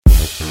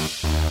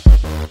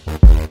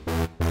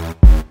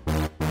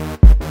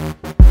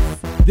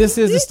This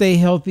is the Stay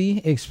Healthy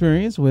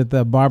experience with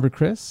Barbara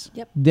Chris,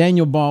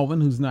 Daniel Baldwin,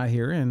 who's not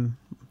here, and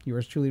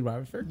yours truly,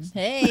 Robert Ferguson.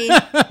 Hey,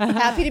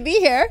 happy to be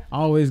here.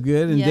 Always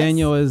good. And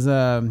Daniel is,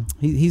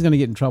 he's going to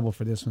get in trouble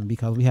for this one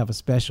because we have a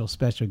special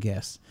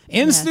guest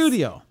in the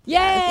studio.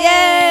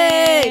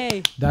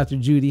 Yay! Dr.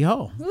 Judy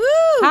Ho. Woo!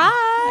 Hi.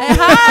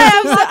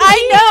 I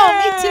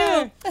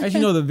know, me too. As you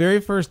know, the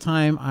very first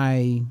time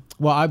I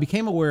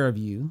became aware of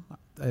you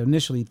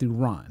initially through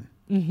Ron.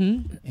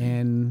 Mm-hmm.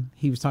 And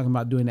he was talking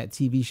about doing that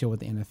TV show with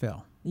the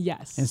NFL.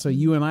 Yes. And so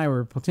you and I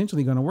were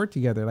potentially going to work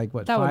together, like,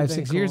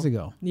 5-6 years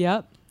ago?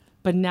 Yep.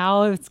 But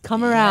now it's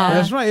come around.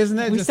 That's right. Isn't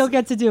that we still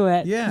get to do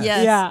it. Yeah.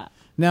 Yes. Yeah.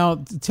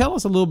 Now, tell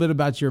us a little bit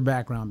about your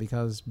background,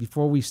 because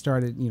before we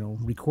started,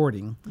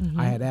 recording,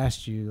 I had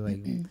asked you, like,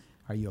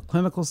 are you a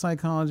clinical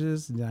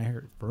psychologist? And then I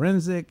heard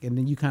forensic, and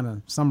then you kind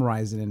of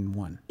summarized it in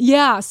one.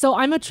 Yeah. So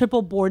I'm a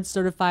triple board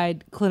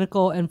certified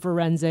clinical and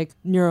forensic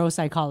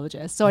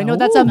neuropsychologist. So I know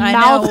that's a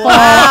mouthful.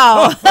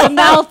 Wow. A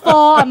mouthful.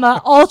 I'm an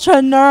ultra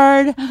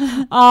nerd.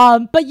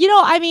 But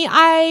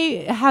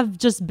I have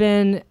just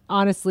been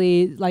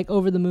honestly like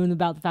over the moon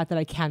about the fact that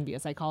I can be a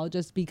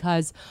psychologist,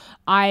 because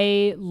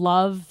I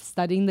love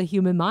studying the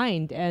human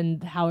mind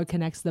and how it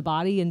connects to the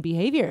body and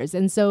behaviors.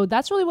 And so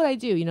that's really what I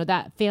do.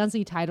 That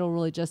fancy title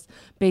really just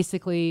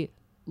basically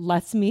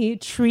lets me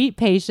treat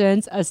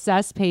patients,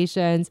 assess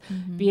patients,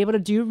 be able to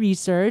do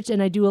research.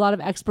 And I do a lot of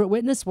expert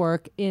witness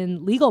work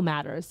in legal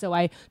matters. So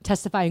I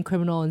testify in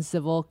criminal and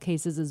civil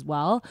cases as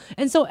well.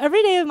 And so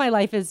every day of my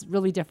life is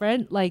really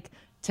different. Like,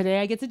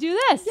 today I get to do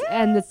this,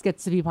 and this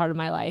gets to be part of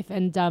my life.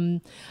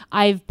 And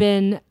I've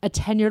been a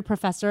tenured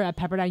professor at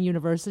Pepperdine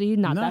University,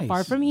 not that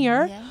far from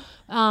here. Yeah.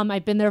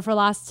 I've been there for the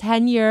last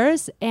 10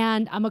 years,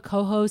 and I'm a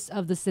co-host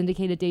of the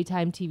syndicated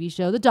daytime TV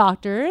show, The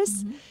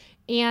Doctors.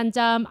 And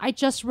I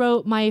just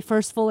wrote my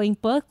first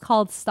full-length book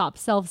called Stop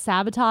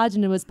Self-Sabotage,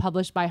 and it was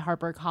published by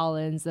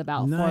HarperCollins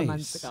about 4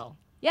 months ago.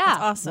 Yeah.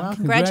 That's awesome. Well,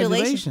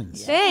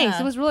 Congratulations. Thanks.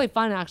 It was really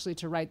fun, actually,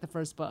 to write the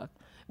first book.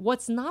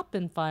 What's not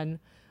been fun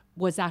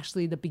was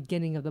actually the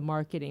beginning of the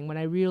marketing, when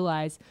I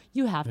realized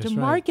you have to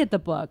market the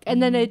book.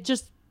 And then it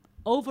just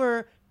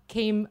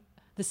overcame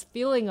this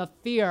feeling of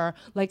fear,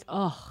 like,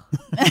 oh,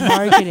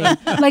 marketing.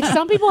 Like,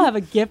 some people have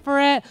a gift for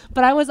it,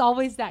 but I was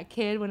always that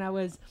kid when I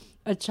was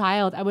a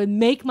child. I would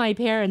make my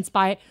parents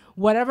buy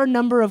whatever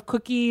number of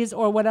cookies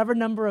or whatever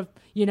number of,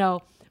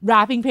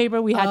 wrapping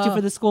paper we had to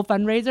for the school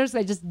fundraisers.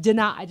 I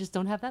just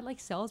don't have that like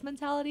sales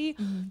mentality,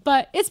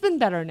 but it's been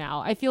better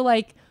now. I feel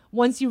like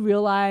once you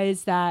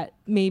realize that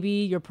maybe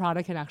your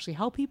product can actually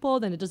help people,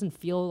 then it doesn't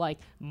feel like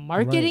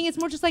marketing. Right. It's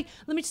more just like,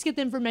 let me just get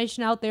the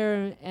information out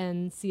there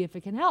and see if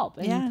it can help.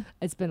 And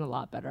it's been a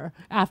lot better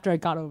after I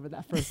got over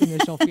that first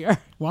initial fear.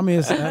 Well,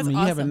 you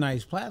have a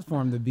nice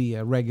platform to be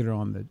a regular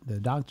on the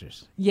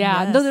Doctors.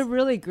 Yeah, no, they're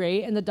really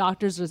great. And the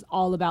Doctors is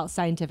all about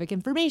scientific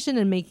information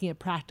and making it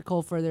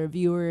practical for their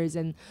viewers.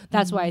 And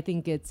that's why I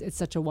think it's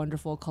such a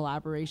wonderful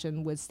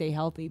collaboration with Stay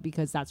Healthy,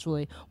 because that's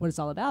really what it's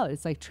all about.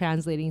 It's like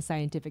translating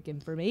scientific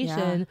information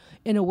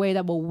in a way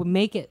that will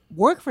make it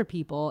work for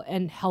people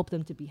and help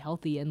them to be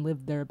healthy and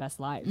live their best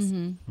lives.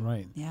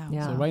 Right. Yeah.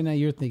 So right now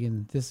you're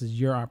thinking this is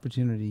your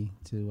opportunity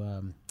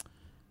to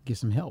get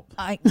some help.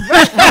 And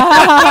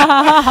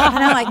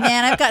I'm like,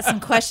 man, I've got some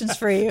questions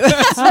for you.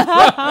 What's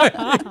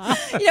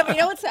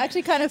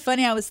actually kind of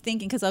funny? I was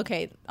thinking, because,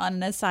 on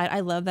this side,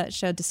 I love that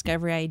show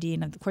Discovery ID.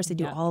 And of course, they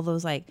do all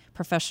those like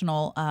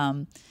professional,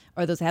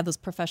 or they have those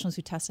professionals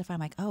who testify. I'm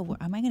like, oh,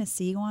 am I going to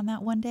see you on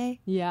that one day?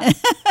 Yeah.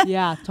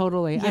 Yeah,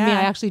 totally. I mean,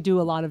 I actually do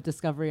a lot of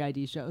Discovery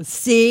ID shows.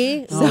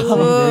 See?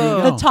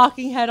 So the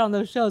talking head on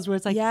those shows where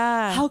it's like,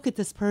 how could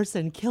this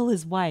person kill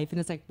his wife?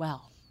 And it's like,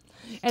 well.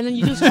 And then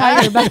you just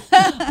try your best.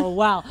 Oh,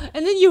 wow.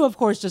 And then you, of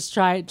course, just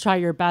try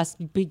your best,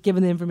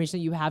 given the information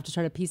that you have, to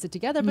try to piece it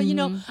together. But,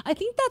 I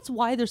think that's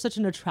why there's such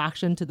an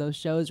attraction to those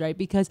shows, right?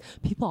 Because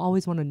people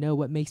always want to know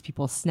what makes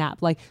people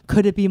snap. Like,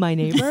 could it be my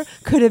neighbor?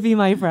 Could it be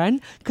my friend?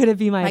 Could it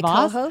be my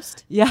boss?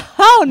 Co-host? Yeah.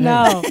 Oh,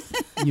 no.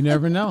 You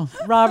never know.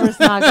 Robert's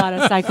not got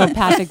a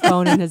psychopathic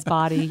bone in his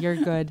body. You're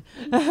good.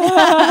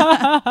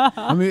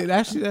 I mean,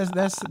 actually,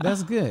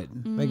 that's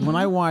good. Like, when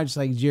I watch,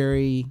 like,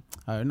 Jerry,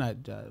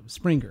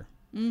 Springer.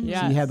 So you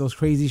have those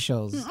crazy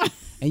shows,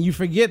 and you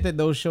forget that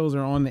those shows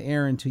are on the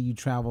air until you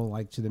travel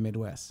like to the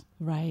Midwest,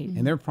 right? And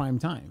they're prime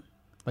time.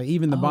 Like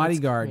even the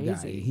Bodyguard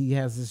guy, he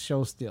has his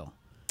show still,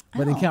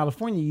 but in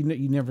California,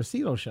 you never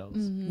see those shows.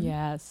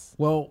 Yes.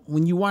 Well,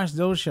 when you watch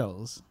those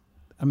shows,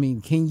 I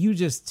mean, can you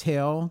just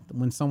tell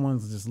when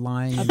someone's just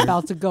lying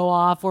about to go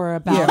off, or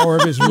about or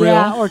if it's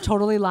real, or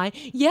totally lying?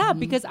 Yeah,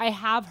 because I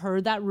have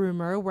heard that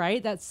rumor,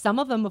 right? That some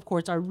of them, of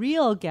course, are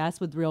real guests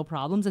with real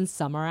problems, and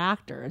some are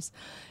actors.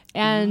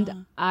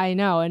 And I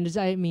know, and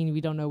I mean, we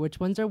don't know which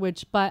ones are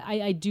which, but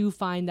I do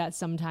find that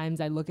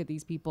sometimes I look at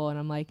these people and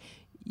I'm like,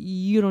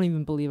 you don't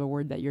even believe a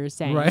word that you're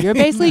saying. Right. You're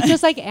basically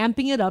just like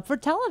amping it up for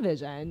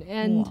television.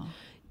 And,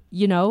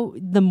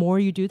 the more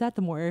you do that,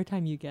 the more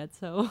airtime you get.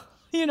 So,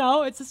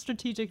 it's a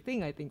strategic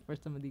thing, I think, for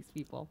some of these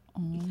people. Oh,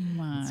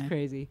 my. It's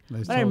crazy.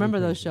 That's but I remember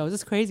totally those shows.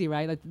 It's crazy,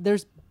 right? Like,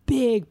 there's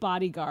big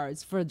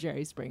bodyguards for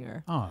Jerry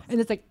Springer. Oh. And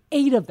it's like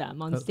 8 of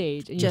them on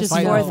stage. And Just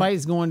you the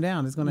fight's going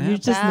down. It's going to happen.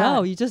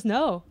 You just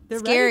know. They're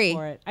Scary. ready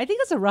for it. I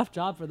think it's a rough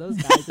job for those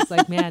guys. It's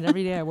like, man,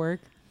 every day I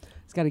work,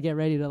 it's got to get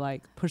ready to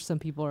like push some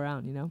people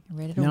around, you know?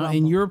 Ready to Now, rumble.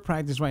 in your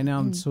practice right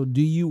now, so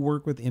do you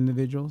work with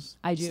individuals?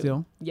 I do.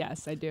 Still?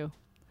 Yes, I do.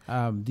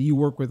 Do you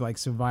work with like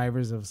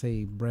survivors of,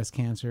 say, breast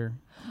cancer?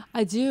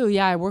 I do.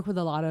 Yeah, I work with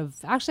a lot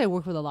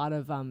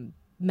of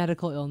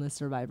medical illness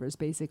survivors,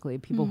 basically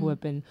people who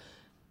have been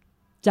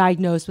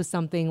diagnosed with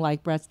something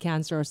like breast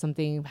cancer or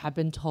something, have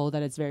been told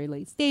that it's very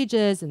late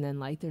stages, and then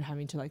like they're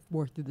having to like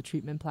work through the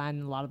treatment plan,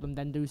 and a lot of them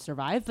then do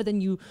survive. But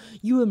then you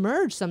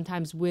emerge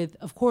sometimes with,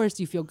 of course,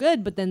 you feel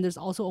good, but then there's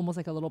also almost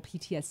like a little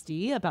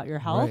PTSD about your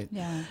health. Right.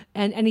 Yeah.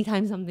 And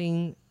anytime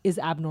something is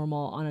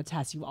abnormal on a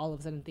test, you all of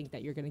a sudden think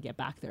that you're going to get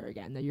back there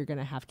again, that you're going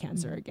to have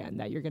cancer again,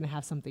 that you're going to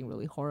have something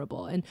really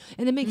horrible. And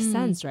it makes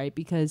sense, right?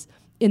 Because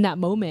in that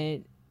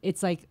moment,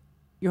 it's like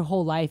your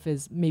whole life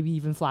is maybe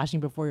even flashing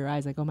before your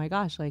eyes, like, oh my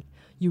gosh, like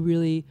you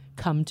really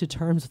come to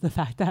terms with the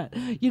fact that,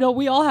 you know,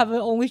 we all have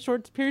an only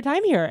short period of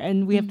time here,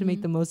 and we have to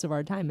make the most of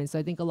our time. And so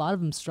I think a lot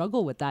of them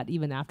struggle with that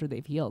even after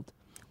they've healed.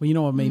 Well, you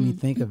know what made me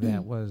think of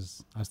that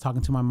was I was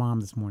talking to my mom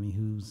this morning,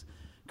 who's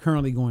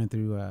currently going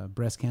through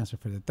breast cancer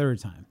for the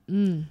 3rd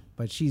time.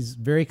 But she's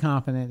very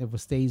confident it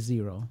was stage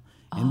 0.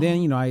 And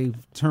then, you know, I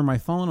turned my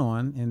phone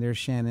on, and there's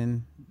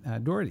Shannon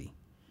Doherty,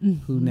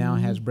 who now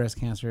has breast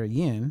cancer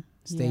again,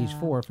 stage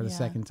 4 for the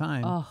 2nd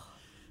time.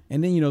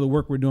 And then, you know, the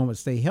work we're doing with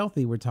Stay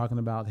Healthy, we're talking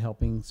about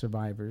helping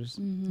survivors.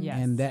 Yes.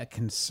 And that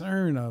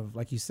concern of,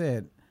 like you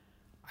said,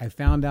 I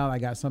found out I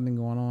got something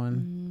going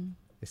on.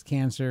 It's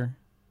cancer.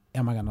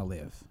 Am I going to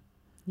live?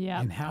 Yeah.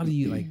 And how do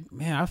you, like,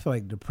 man, I feel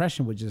like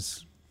depression would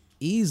just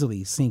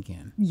easily sink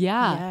in.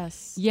 Yeah.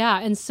 Yes. Yeah.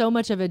 And so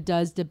much of it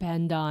does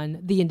depend on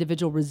the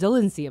individual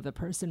resiliency of the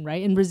person,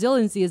 right? And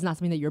resiliency is not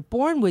something that you're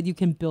born with. You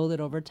can build it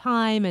over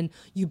time, and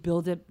you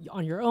build it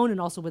on your own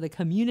and also with a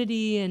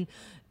community. And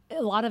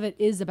a lot of it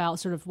is about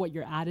sort of what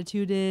your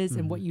attitude is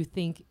and what you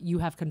think you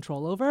have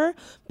control over.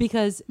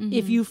 Because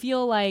if you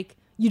feel like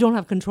you don't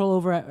have control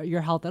over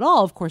your health at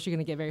all, of course, you're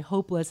going to get very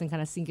hopeless and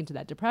kind of sink into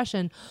that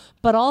depression.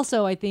 But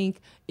also, I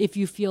think if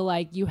you feel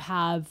like you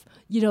have,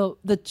 you know,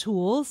 the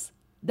tools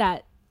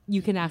that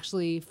you can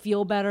actually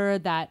feel better,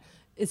 that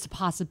it's a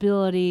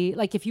possibility.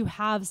 Like if you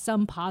have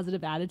some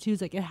positive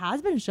attitudes, like it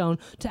has been shown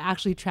to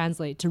actually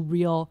translate to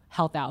real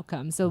health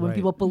outcomes. So when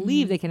people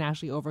believe they can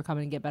actually overcome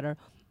it and get better,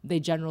 they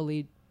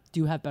generally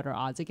do have better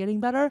odds at getting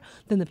better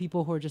than the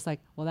people who are just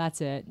like, well,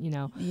 that's it, you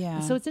know? Yeah.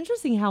 So it's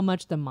interesting how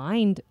much the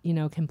mind, you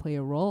know, can play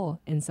a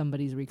role in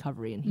somebody's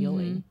recovery and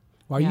healing.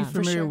 Well, are Yeah, you for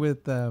familiar sure.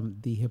 with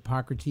the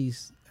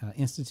Hippocrates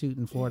Institute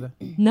in Florida?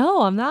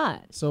 No, I'm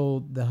not.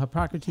 So the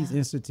Hippocrates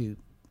Institute,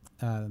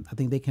 I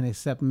think they can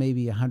accept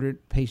maybe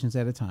 100 patients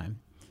at a time.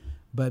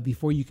 But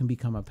before you can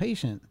become a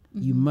patient,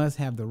 you must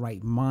have the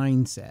right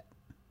mindset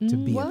to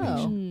be a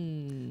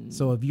patient.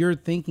 So if your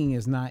thinking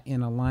is not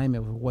in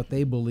alignment with what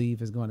they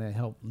believe is going to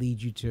help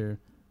lead you to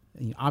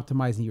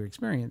optimizing your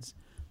experience,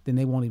 then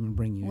they won't even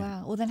bring you in.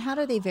 Wow. Well, then how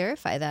do they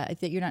verify that?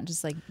 That you're not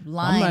just like I'm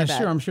lying not about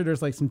sure. it? I'm sure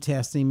there's like some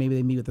testing. Maybe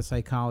they meet with a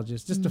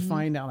psychologist just to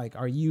find out, like,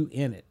 are you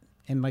in it?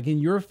 And like in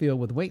your field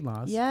with weight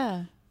loss,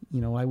 Yeah. you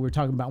know, like we were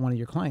talking about one of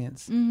your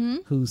clients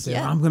who said,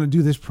 Yeah. I'm going to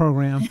do this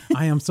program.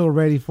 I am so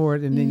ready for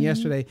it. And then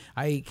yesterday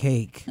I ate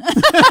cake.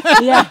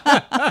 Yeah.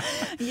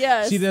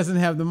 Yes. She doesn't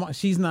have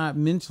she's not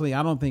mentally,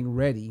 I don't think,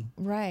 ready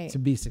Right. to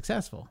be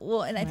successful.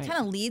 Well, and it kind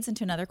of leads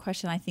into another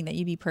question. I think that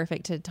you'd be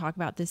perfect to talk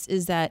about this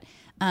is that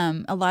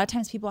a lot of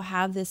times people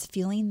have this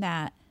feeling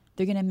that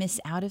they're going to miss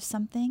out of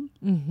something,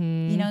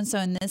 you know? And so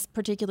in this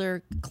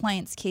particular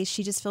client's case,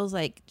 she just feels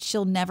like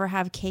she'll never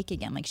have cake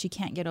again. Like she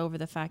can't get over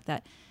the fact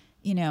that,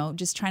 you know,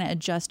 just trying to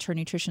adjust her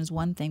nutrition is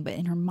one thing, but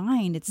in her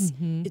mind,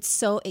 it's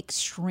so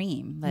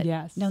extreme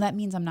that no, that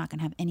means I'm not going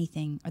to have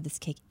anything or this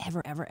cake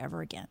ever, ever,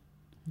 ever again.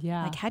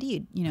 Yeah. Like, how do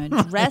you know,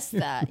 address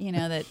that, you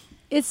know, that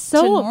It's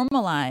so to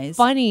normalize.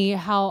 funny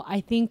how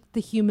I think the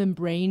human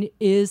brain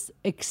is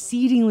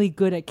exceedingly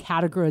good at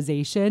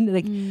categorization.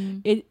 Like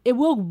it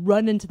will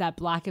run into that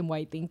black and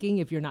white thinking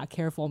if you're not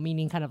careful,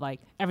 meaning kind of like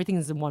everything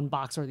is in one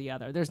box or the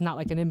other. There's not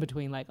like an in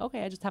between, like,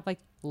 okay, I just have like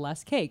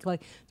less cake.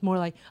 Like it's more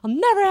like I'll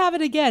never have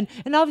it again.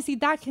 And obviously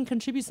that can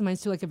contribute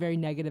sometimes to like a very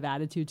negative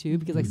attitude too,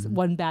 because like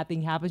one bad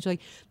thing happens, you're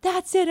like,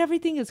 that's it,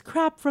 everything is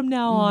crap from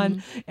now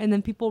on. And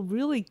then people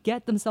really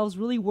get themselves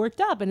really worked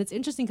up. And it's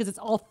interesting because it's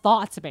all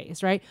thoughts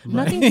based, right?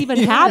 Nothing's even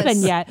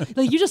happened yet.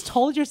 Like you just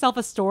told yourself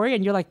a story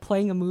and you're like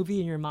playing a movie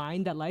in your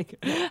mind that like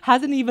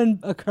hasn't even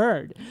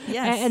occurred.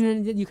 Yes. And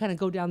then you kind of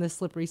go down this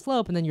slippery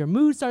slope, and then your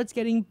mood starts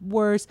getting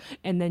worse,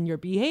 and then your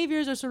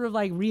behaviors are sort of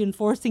like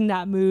reinforcing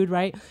that mood,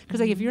 right? Because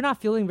like if you're not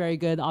feeling very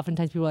good,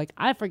 oftentimes people are like,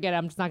 I forget it,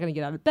 I'm just not going to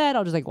get out of bed.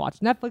 I'll just like watch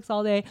Netflix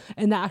all day.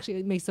 And that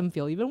actually makes them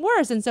feel even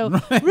worse. And so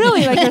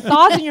really like your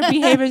thoughts and your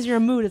behaviors and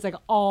your mood is like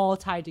all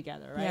tied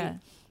together, right?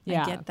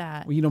 Yeah. I get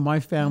that. Well, you know, my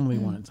family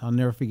once, I'll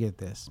never forget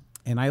this.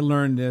 And I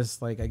learned this,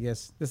 like, I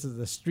guess this is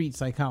a street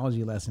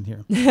psychology lesson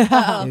here.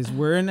 Is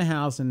we're in the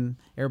house and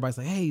everybody's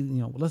like, hey, you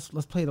know, let's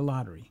play the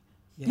lottery.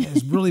 Yeah,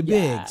 it's really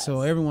big. Yes.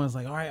 So everyone's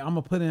like, all right, I'm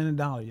going to put in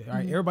 $1. All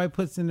right, everybody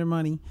puts in their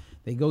money.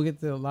 They go get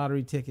the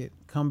lottery ticket,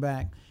 come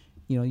back.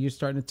 You know, you're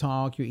starting to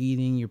talk, you're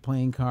eating, you're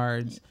playing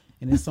cards.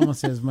 And then someone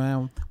says,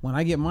 man, when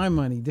I get my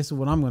money, this is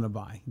what I'm going to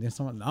buy. Then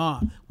someone,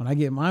 when I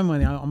get my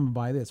money, I'm going to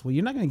buy this. Well,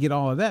 you're not going to get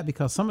all of that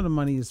because some of the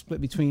money is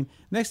split between,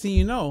 next thing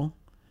you know,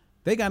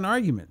 they got in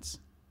arguments.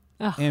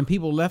 Ugh. And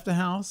people left the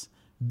house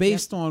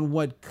based on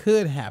what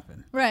could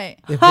happen. Right.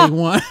 If they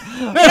won.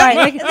 Right.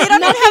 Like, they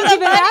don't have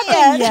even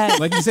happened yet.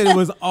 Like you said, it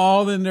was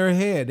all in their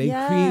head. They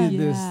created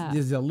Yeah.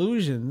 these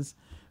illusions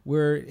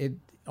where it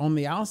on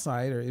the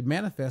outside, or it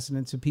manifested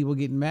into people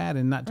getting mad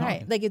and not talking.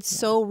 Right. Like it's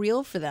so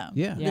real for them.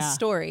 Yeah. This Yeah.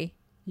 story.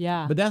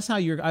 Yeah. But that's how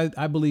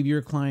I believe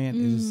your client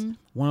is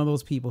one of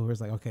those people who is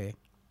like, okay,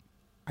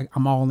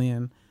 I'm all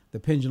in. The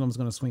pendulum's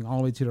going to swing all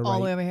the way to the right. All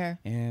the way over here.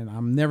 And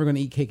I'm never going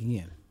to eat cake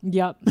again.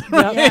 Yep.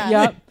 Yeah.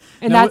 Yep.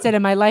 And Now, that's it.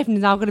 And my life is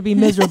not going to be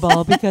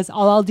miserable because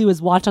all I'll do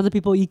is watch other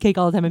people eat cake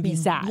all the time and be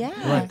sad.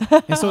 Yeah.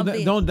 Right. And so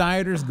don't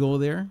dieters go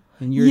there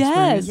in your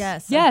experience?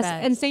 Yes. I Yes.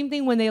 bet. And same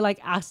thing when they like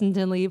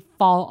accidentally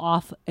fall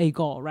off a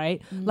goal, right?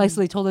 Like,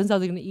 so they told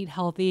themselves they're going to eat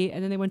healthy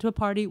and then they went to a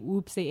party.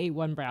 Whoops, they ate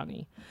one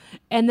brownie.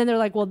 And then they're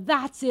like, well,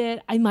 that's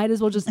it. I might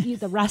as well just eat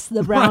the rest of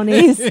the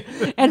brownies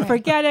and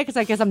forget it because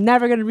I guess I'm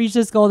never going to reach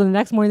this goal. Then the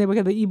next morning they wake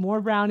up to eat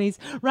more brownies,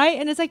 right?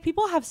 And it's like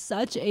people have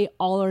such a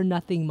all or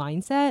nothing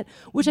mindset,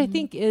 which I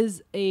think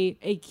is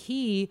a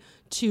key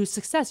to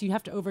success. You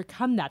have to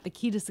overcome that. The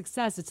key to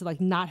success is to like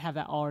not have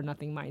that all or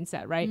nothing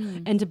mindset, right?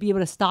 And to be able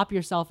to stop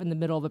yourself in the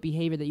middle of a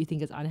behavior that you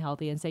think is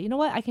unhealthy and say, you know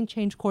what? I can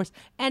change course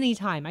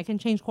anytime. I can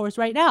change course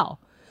right now.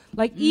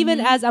 Like even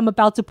as I'm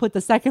about to put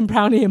the second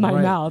brownie in my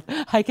mouth,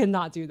 I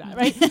cannot do that,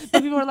 right?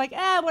 But people are like,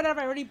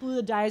 whatever, I already blew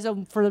the dice,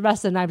 so for the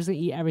rest of the night I'm just gonna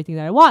eat everything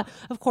that I want.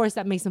 Of course,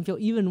 that makes them feel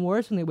even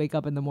worse when they wake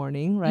up in the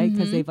morning, right?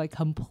 Because they've like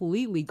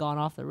completely gone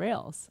off the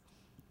rails.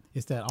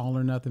 It's that all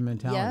or nothing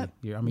mentality.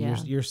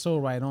 Yep. You're so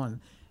right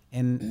on.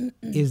 And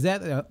is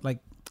that like,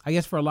 I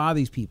guess for a lot of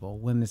these people,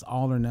 when it's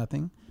all or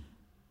nothing,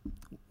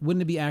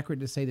 wouldn't it be accurate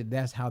to say that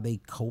that's how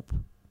they cope?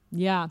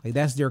 Yeah. Like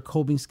that's their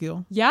coping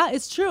skill? Yeah,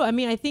 it's true. I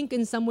mean, I think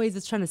in some ways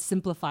it's trying to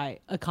simplify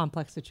a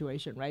complex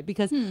situation, right?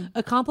 Because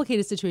a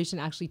complicated situation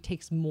actually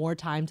takes more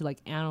time to like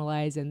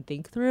analyze and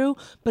think through.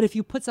 But if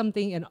you put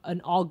something in an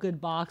all good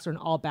box or an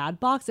all bad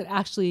box, it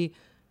actually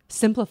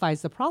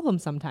simplifies the problem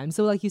sometimes.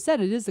 So like you said,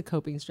 it is a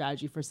coping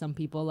strategy for some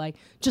people, like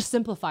just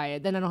simplify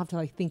it. Then I don't have to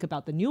like think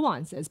about the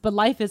nuances. But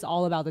life is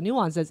all about the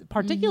nuances,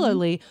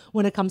 particularly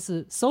when it comes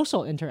to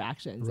social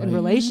interactions and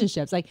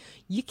relationships. Like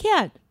you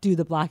can't do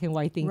the black and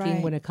white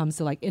thinking when it comes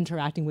to like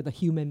interacting with a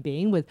human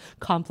being with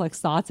complex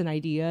thoughts and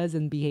ideas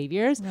and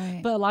behaviors.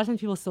 But a lot of times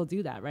people still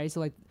do that, right?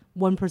 So like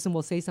one person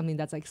will say something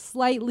that's like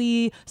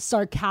slightly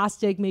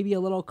sarcastic, maybe a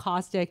little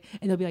caustic,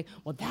 and they'll be like,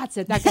 well, that's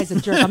it. That guy's a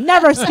jerk. I'm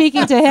never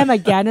speaking to him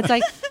again. It's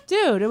like,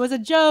 dude, it was a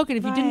joke. And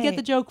if you didn't get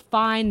the joke,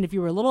 fine. And if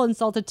you were a little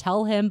insulted,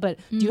 tell him. But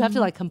do you have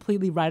to like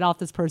completely write off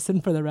this person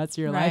for the rest of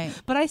your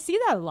life? But I see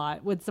that a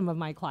lot with some of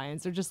my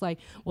clients. They're just like,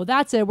 well,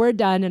 that's it. We're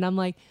done. And I'm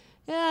like,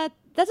 yeah,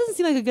 that doesn't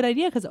seem like a good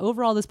idea because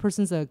overall this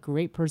person's a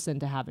great person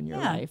to have in your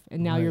life.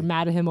 And now you're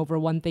mad at him over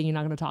one thing. You're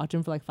not going to talk to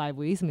him for like 5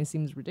 weeks. I mean, it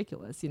seems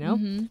ridiculous, you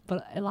know?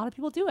 But a lot of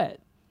people do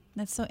it.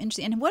 That's so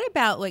interesting. And what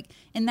about like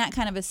in that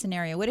kind of a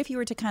scenario, what if you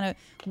were to kind of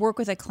work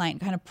with a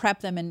client, kind of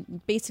prep them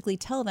and basically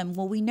tell them,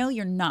 well, we know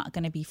you're not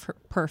going to be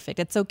perfect.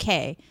 It's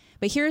okay.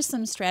 But here's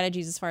some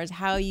strategies as far as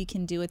how you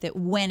can deal with it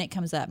when it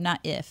comes up,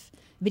 not if.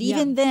 But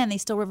even then, they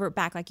still revert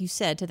back, like you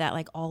said, to that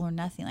like all or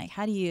nothing. Like,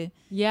 how do you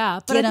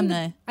but get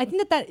them I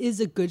think that is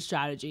a good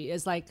strategy,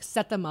 is like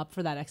set them up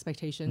for that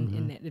expectation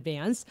in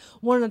advance.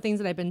 One of the things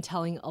that I've been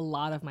telling a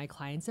lot of my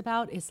clients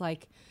about is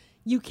like,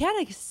 you can't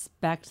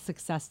expect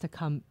success to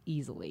come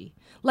easily.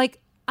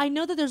 Like, I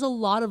know that there's a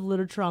lot of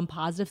literature on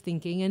positive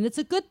thinking and it's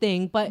a good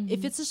thing, but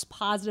if it's just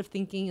positive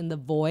thinking in the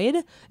void,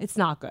 it's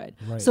not good.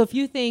 So if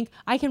you think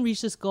I can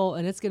reach this goal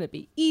and it's going to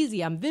be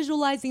easy, I'm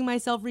visualizing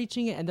myself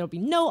reaching it and there'll be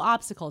no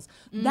obstacles.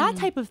 That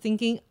type of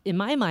thinking in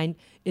my mind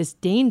is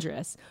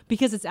dangerous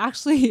because it's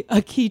actually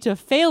a key to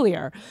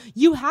failure.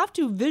 You have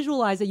to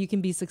visualize that you can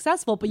be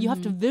successful, but you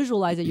have to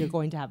visualize that you're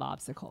going to have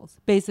obstacles.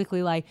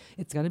 Basically like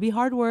it's going to be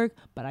hard work,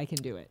 but I can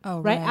do it.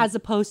 Right? As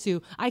opposed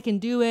to I can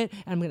do it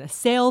and I'm going to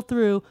sail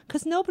through,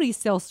 because nobody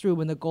sails through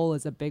when the goal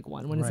is a big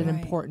one, when it's an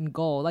important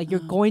goal. Like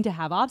you're going to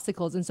have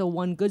obstacles. And so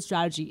one good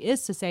strategy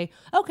is to say,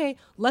 okay,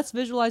 let's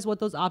visualize what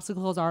those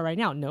obstacles are right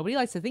now. Nobody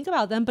likes to think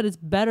about them, but it's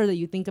better that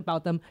you think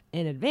about them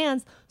in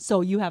advance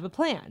so you have a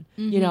plan.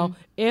 You know,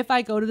 if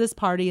I go to this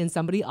party and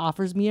somebody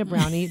offers me a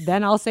brownie,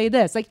 then I'll say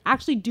this. Like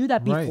actually do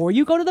that before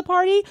you go to the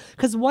party,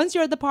 because once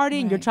you're at the party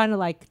and you're trying to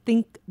like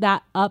think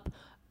that up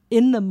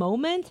in the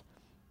moment,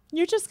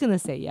 you're just going to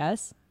say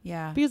yes.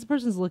 Yeah. Because the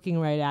person's looking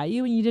right at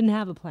you and you didn't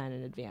have a plan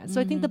in advance.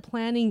 So I think the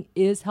planning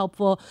is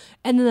helpful.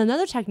 And then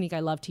another technique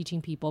I love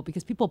teaching people,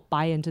 because people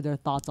buy into their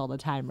thoughts all the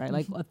time, right?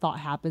 Like a thought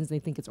happens, they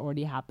think it's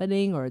already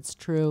happening or it's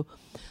true.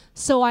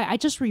 So I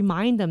just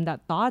remind them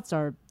that thoughts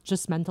are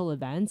just mental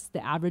events.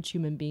 The average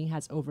human being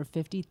has over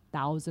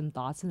 50,000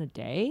 thoughts in a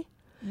day.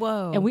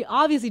 Whoa. And we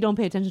obviously don't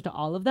pay attention to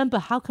all of them, but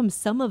how come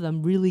some of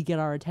them really get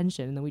our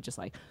attention? And then we just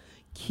like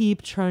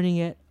keep churning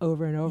it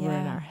over and over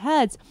in our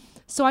heads.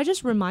 So I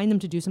just remind them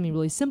to do something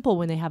really simple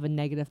when they have a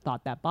negative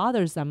thought that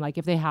bothers them. Like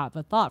if they have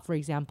a thought, for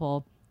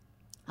example,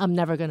 I'm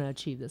never going to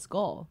achieve this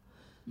goal.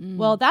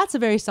 Well, that's a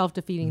very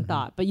self-defeating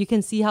thought, but you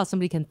can see how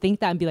somebody can think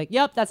that and be like,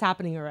 yep, that's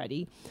happening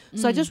already.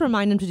 So I just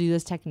remind them to do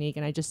this technique,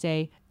 and I just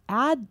say,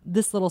 add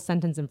this little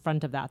sentence in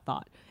front of that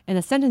thought. And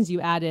the sentence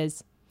you add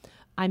is,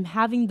 I'm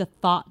having the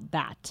thought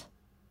that.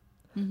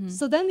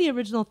 So then the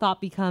original thought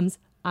becomes,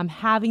 I'm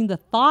having the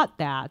thought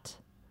that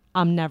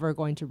I'm never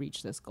going to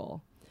reach this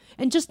goal.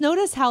 And just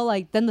notice how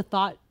like then the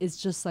thought is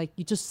just like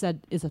you just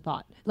said is a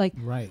thought. Like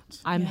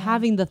I'm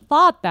having the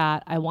thought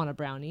that I want a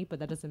brownie, but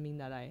that doesn't mean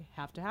that I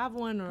have to have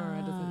one, or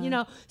it doesn't, you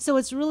know. So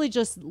it's really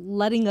just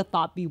letting a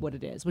thought be what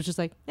it is, which is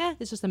like,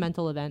 it's just a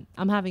mental event.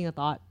 I'm having a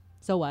thought.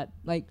 So what?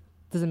 Like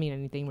doesn't mean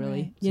anything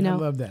really. You know. I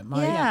love that.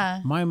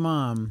 My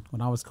mom,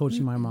 when I was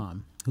coaching my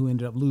mom, who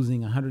ended up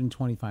losing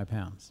 125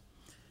 pounds,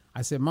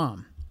 I said,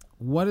 Mom,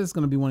 what is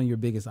going to be one of your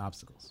biggest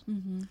obstacles?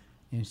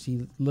 And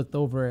she looked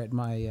over at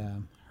my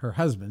her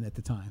husband at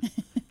the time.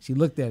 She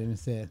looked at him and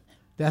said,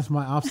 that's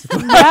my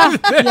obstacle.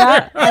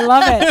 Yeah, I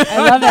love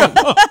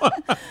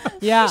it.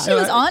 Yeah. She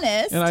was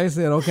honest. And I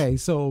said, okay,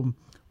 so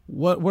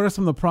what are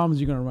some of the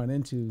problems you're going to run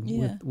into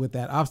with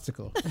that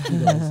obstacle? He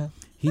goes,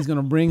 he's going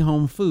to bring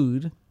home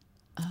food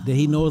that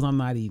he knows I'm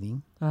not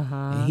eating.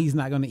 And he's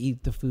not going to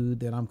eat the food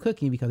that I'm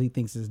cooking because he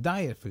thinks it's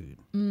diet food.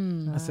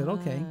 I said,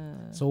 okay,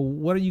 so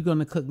what are you going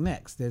to cook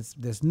next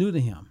that's new to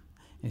him?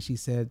 And she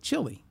said,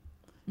 chili.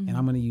 And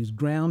I'm going to use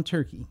ground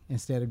turkey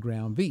instead of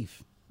ground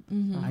beef.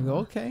 I go,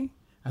 okay.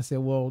 I said,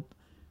 well,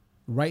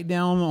 write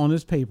down on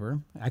this paper,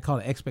 I call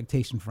it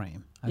expectation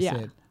frame. I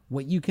said,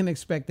 what you can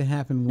expect to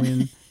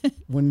happen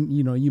when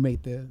you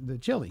make the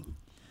chili.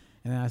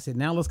 And I said,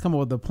 now let's come up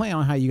with a plan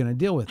on how you're going to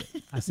deal with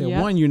it. I said,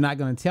 one, you're not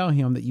going to tell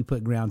him that you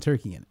put ground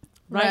turkey in it.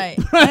 Right.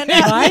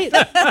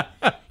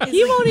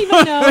 He won't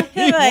even know.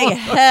 He's like,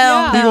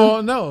 hell no. He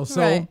won't know.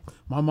 So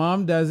my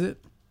mom does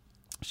it.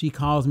 She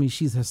calls me.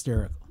 She's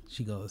hysterical.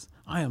 She goes,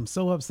 I am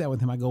so upset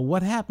with him. I go,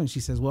 what happened? She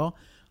says, well,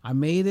 I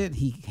made it.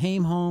 He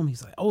came home.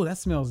 He's like, oh, that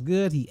smells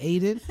good. He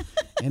ate it.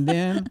 And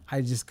then I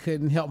just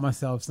couldn't help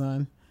myself,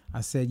 son. I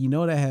said,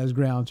 that has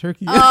ground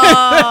turkey.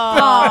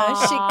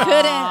 Oh, she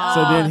couldn't.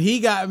 So then he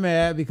got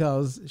mad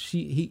because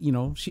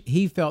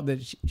he felt that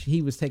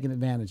he was taking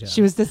advantage of her.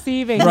 She was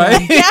deceiving.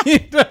 Right?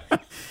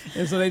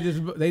 And so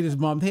they just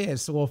bumped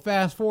heads. So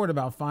fast forward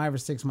about 5 or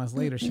 6 months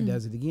later, she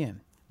does it again.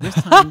 This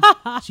time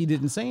she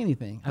didn't say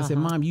anything. I said,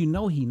 Mom, he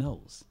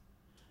knows.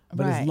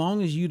 But as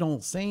long as you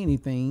don't say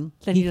anything,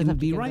 then he can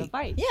be right.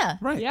 Yeah.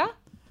 Right. Yeah.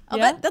 Oh,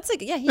 that's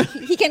like,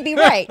 he can be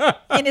right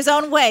in his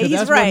own way. He's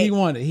that's right. What he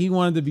wanted. He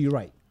wanted to be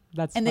right.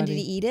 That's and funny. then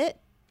did he eat it?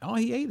 Oh,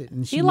 he ate it.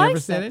 And she He never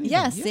likes said it. anything.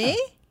 Yeah,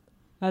 see?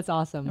 That's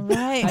awesome.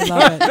 Right. I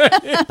love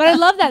it. But I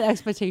love that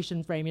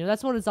expectation frame.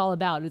 That's what it's all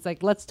about. It's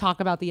like, let's talk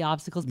about the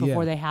obstacles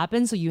before they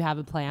happen so you have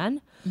a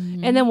plan.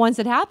 And then once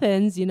it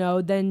happens,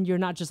 then you're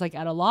not just like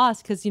at a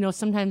loss because,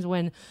 sometimes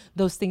when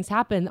those things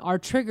happen, our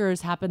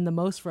triggers happen the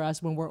most for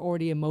us when we're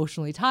already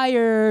emotionally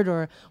tired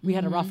or we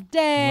had a rough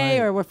day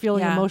or we're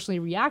feeling emotionally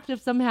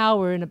reactive somehow.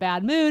 We're in a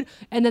bad mood.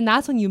 And then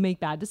that's when you make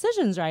bad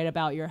decisions, right?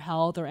 About your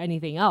health or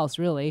anything else,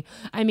 really.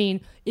 I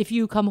mean, if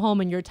you come home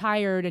and you're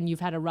tired and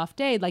you've had a rough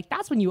day, like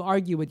that's when you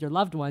argue with your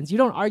loved ones. You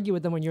don't argue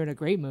with them when you're in a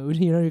great mood.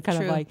 You're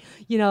kind of like,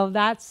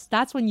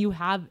 that's when you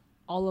have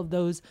all of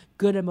those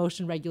good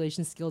emotion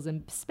regulation skills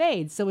in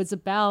spades. So it's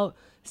about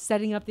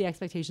setting up the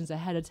expectations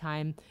ahead of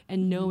time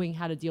and knowing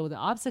how to deal with the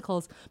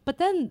obstacles. But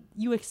then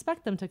you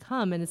expect them to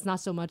come, and it's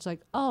not so much like,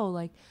 oh,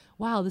 like,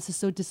 wow, this is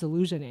so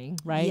disillusioning,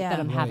 right? That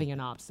I'm having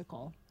an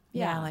obstacle.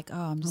 Yeah, like, oh,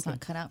 I'm just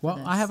not cut out for this.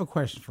 Well, I have a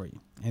question for you,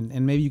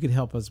 and maybe you could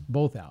help us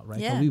both out, right?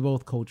 Yeah. We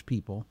both coach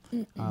people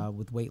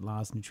with weight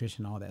loss,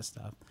 nutrition, all that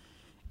stuff.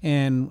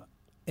 And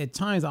at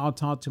times I'll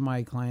talk to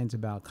my clients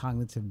about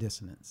cognitive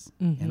dissonance,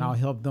 and I'll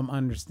help them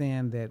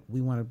understand that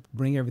we want to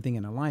bring everything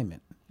in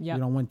alignment. We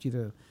don't want you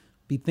to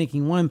be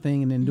thinking one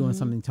thing and then doing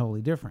something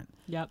totally different.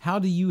 How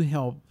do you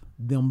help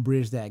them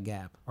bridge that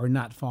gap or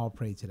not fall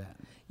prey to that?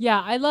 Yeah,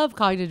 I love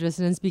cognitive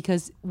dissonance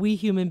because we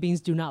human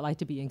beings do not like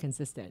to be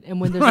inconsistent. And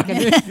when there's like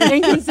an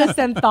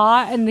inconsistent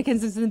thought and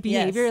inconsistent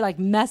behavior, it like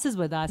messes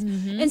with us.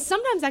 And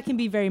sometimes that can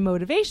be very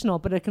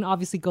motivational, but it can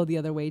obviously go the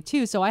other way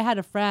too. So I had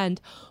a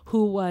friend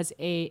who was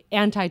a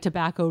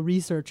anti-tobacco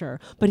researcher,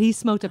 but he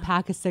smoked a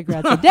pack of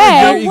cigarettes a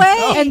day. No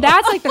way. And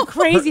that's like the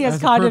craziest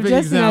cognitive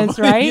dissonance,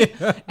 right?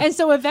 Yeah. And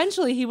so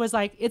eventually he was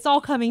like, it's all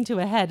coming to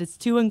a head. It's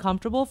too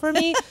uncomfortable for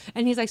me.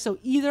 And he's like, so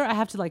either I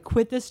have to like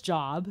quit this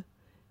job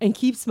and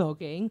keep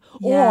smoking,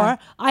 or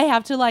I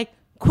have to like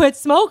quit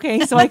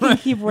smoking so I can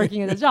keep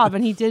working at the job.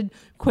 And he did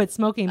quit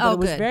smoking, but it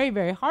was very,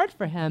 very hard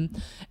for him.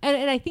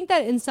 And I think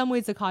that in some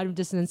ways the cognitive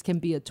dissonance can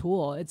be a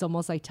tool. It's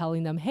almost like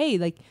telling them, hey,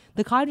 like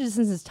the cognitive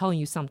dissonance is telling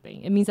you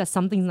something. It means that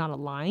something's not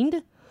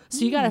aligned.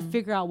 So you got to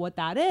figure out what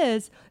that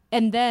is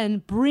and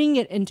then bring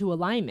it into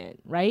alignment,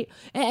 right?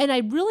 And I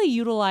really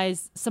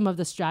utilize some of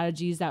the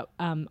strategies that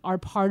are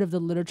part of the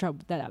literature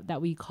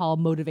that we call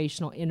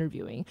motivational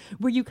interviewing,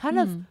 where you kind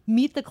of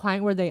meet the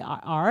client where they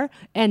are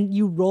and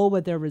you roll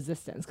with their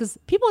resistance. Because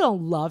people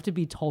don't love to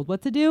be told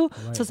what to do.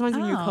 Right. So sometimes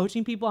when you're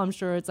coaching people, I'm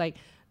sure it's like,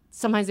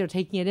 sometimes they're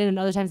taking it in and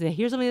other times they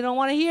hear something they don't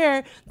want to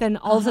hear. Then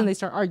all of a sudden they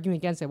start arguing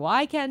against it. Well,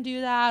 I can't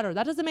do that, or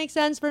that doesn't make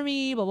sense for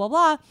me, blah, blah,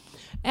 blah.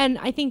 And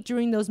I think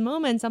during those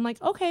moments, I'm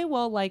like, okay,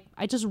 well, like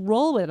I just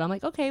roll with it. I'm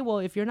like, okay, well,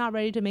 if you're not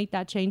ready to make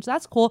that change,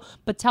 that's cool.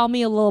 But tell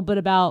me a little bit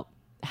about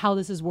how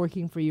this is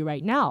working for you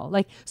right now.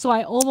 Like, so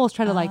I almost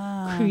try to like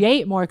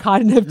create more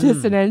cognitive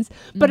dissonance,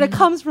 but it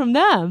comes from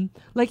them.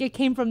 Like it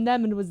came from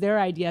them and it was their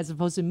idea as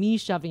opposed to me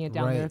shoving it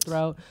down their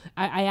throat.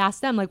 I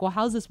asked them like, well,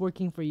 how's this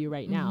working for you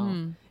right now?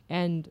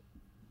 And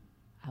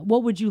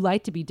what would you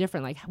like to be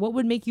different? Like, what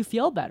would make you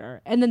feel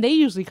better? And then they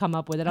usually come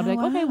up with it. I'm like,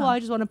 okay, well, I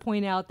just want to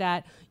point out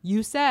that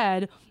you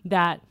said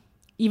that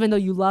even though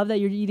you love that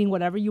you're eating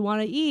whatever you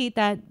want to eat,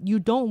 that you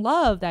don't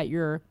love that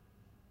you're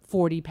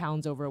 40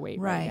 pounds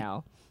overweight right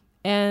now.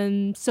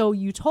 And so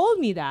you told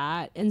me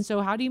that. And so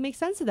how do you make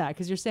sense of that?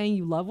 Because you're saying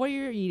you love what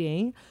you're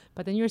eating,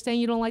 but then you're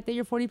saying you don't like that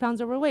you're 40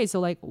 pounds overweight.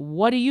 So like,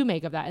 what do you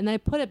make of that? And then I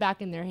put it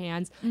back in their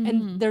hands.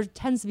 And there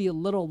tends to be a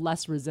little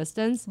less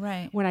resistance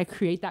when I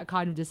create that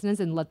cognitive dissonance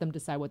and let them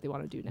decide what they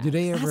want to do next. Do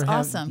they ever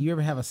do you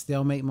ever have a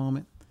stalemate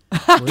moment?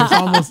 Where it's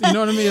almost, you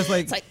know what I mean? It's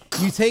like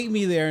you take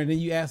me there and then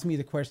you ask me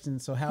the question.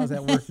 So how's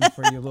that working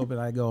for you a little bit?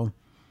 I go,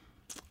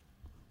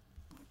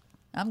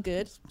 I'm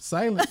good.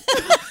 Silent.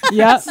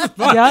 Yep.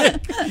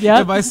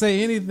 If I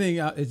say anything,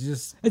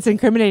 it's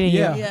incriminating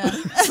you.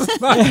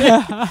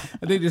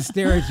 They just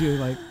stare at you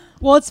like.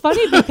 Well, it's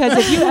funny because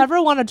if you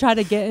ever want to try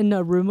to get in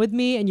a room with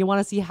me and you want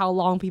to see how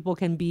long people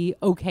can be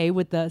okay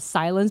with the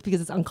silence because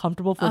it's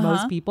uncomfortable for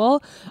most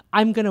people,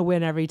 I'm going to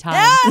win every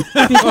time.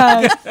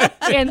 Because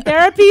in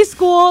therapy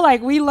school,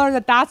 like we learn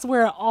that that's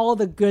where all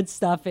the good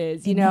stuff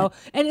is, you know?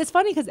 And it's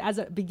funny because as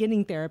a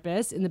beginning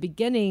therapist, in the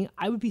beginning,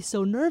 I would be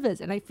so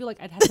nervous and I feel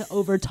like I'd have to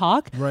over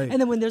talk. Right.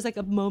 And then when there's like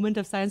a moment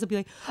of silence, I'll be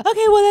like,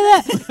 okay,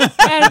 well,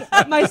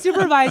 and my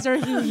supervisor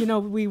who, you know,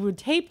 we would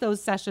tape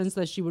those sessions so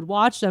that she would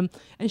watch them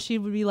and she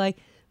would be like,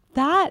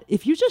 that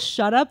if you just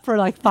shut up for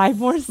like 5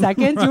 more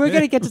seconds, you were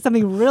going to get to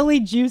something really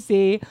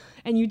juicy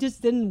and you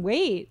just didn't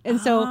wait. And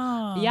so,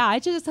 yeah,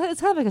 it's kind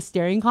of like a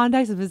staring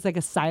contest. If it's like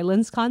a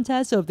silence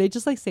contest. So if they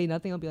just like say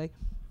nothing, I'll be like,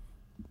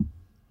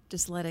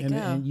 just let it go.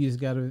 And you just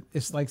got to,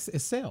 it's like,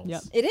 it's sales.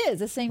 Yep. It is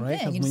the same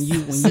thing. When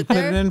you put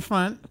it in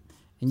front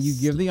and you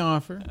give the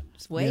offer,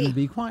 just wait. Then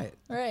be quiet.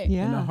 Right.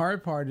 Yeah. And the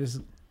hard part is,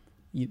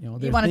 you know,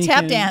 you want to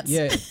tap dance.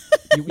 Yeah.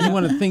 you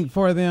want to think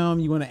for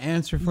them. You want to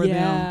answer for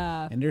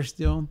them. And they're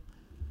still...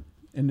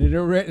 And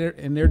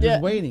they're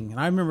just waiting. And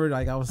I remember,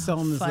 like, I was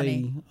telling this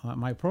lady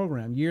my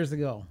program years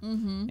ago,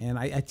 and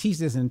I teach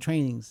this in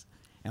trainings.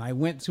 And I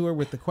went to her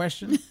with the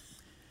question,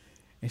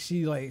 and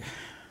she like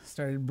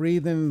started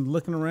breathing,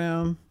 looking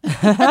around,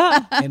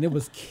 and it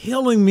was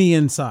killing me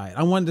inside.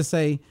 I wanted to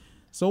say,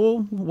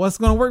 "So what's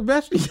going to work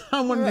best?" I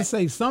wanted to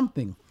say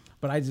something,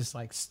 but I just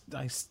like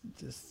I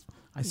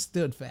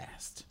stood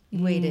fast.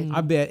 Waited.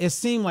 I bet it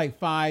seemed like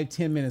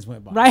 5-10 minutes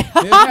went by. Right.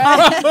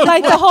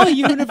 Like the whole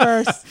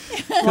universe.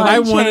 I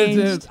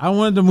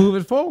wanted to move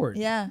it forward.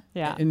 Yeah.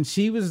 And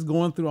she was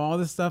going through all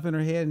this stuff in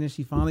her head, and then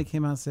she finally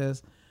came out and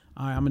says,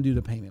 "All right, I'm gonna do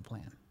the payment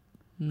plan."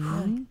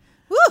 Mm-hmm.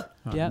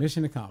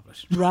 Mission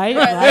accomplished. Right.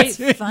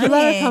 You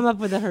let her come up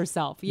with it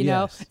herself, you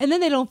know, and then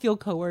they don't feel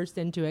coerced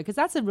into it, because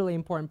that's a really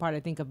important part, I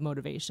think, of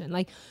motivation.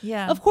 Like,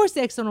 of course,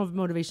 the external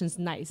motivation is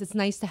nice. It's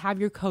nice to have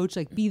your coach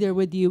like be there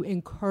with you,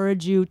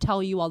 encourage you,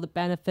 tell you all the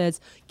benefits,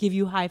 give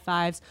you high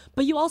fives,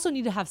 but you also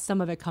need to have some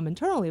of it come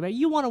internally, right?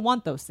 You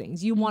want those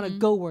things. You want to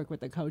go work with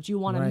the coach. You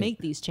want to make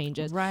these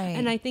changes. Right.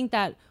 And I think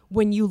that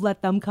when you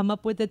let them come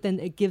up with it, then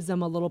it gives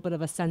them a little bit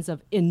of a sense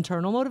of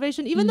internal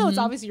motivation, even though it's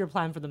obviously your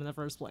plan for them in the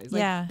first place.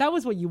 Like, that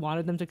was what you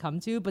wanted them to come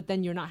to, but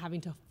then you're not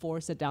having to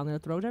force it down their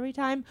throat every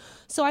time.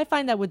 So I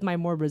find that with my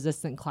more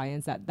resistant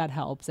clients, that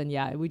helps. And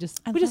we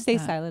just stay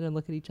silent and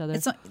look at each other.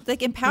 It's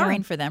like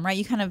empowering for them, right?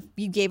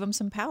 You gave them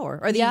some power,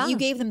 or you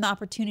gave them the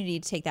opportunity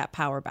to take that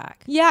power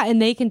back. Yeah,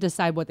 and they can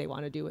decide what they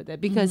want to do with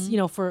it, because you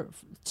know, for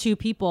 2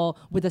 people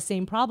with the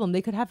same problem,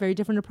 they could have very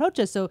different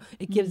approaches. So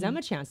it gives them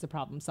a chance to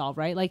problem solve,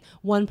 right? Like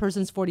one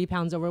person's 40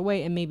 pounds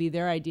overweight, and maybe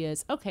their idea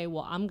is, okay,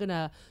 well, I'm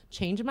gonna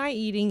change my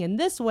eating in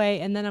this way,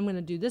 and then I'm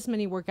gonna do this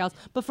many workouts.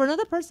 But for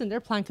another person, their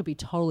plan could be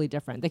totally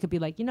different. They could be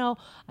like, you know,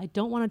 I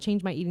don't want to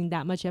change my eating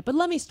that much yet, but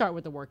let me start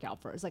with the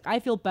workout first. Like, I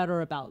feel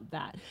better about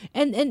that.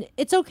 And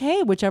it's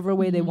okay, whichever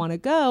way they want to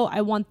go.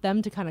 I want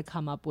them to kind of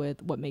come up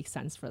with what makes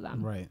sense for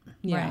them. Right.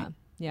 Yeah. Right.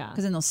 Yeah.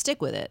 Because then they'll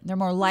stick with it. They're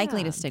more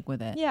likely to stick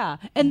with it. Yeah.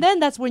 And then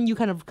that's when you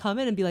kind of come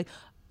in and be like,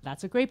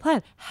 that's a great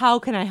plan. How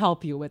can I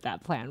help you with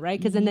that plan, right?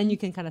 Because then you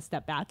can kind of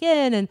step back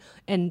in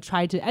and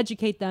try to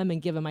educate them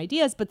and give them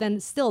ideas, but then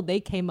still they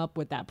came up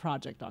with that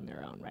project on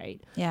their own,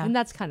 right? Yeah. And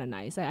that's kind of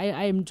nice. I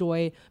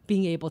enjoy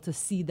being able to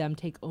see them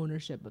take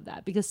ownership of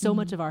that, because so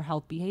much of our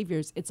health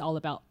behaviors, it's all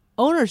about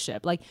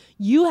ownership. Like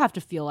you have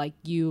to feel like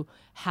you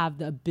have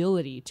the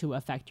ability to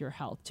affect your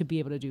health, to be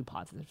able to do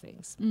positive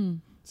things.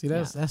 See,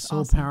 that's so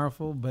awesome.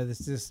 Powerful, but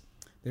it's just,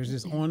 there's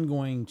this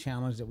ongoing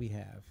challenge that we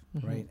have,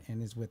 right?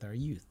 And it's with our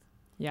youth.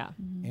 Yeah.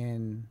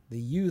 And the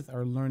youth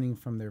are learning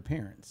from their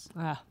parents.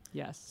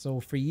 Yes.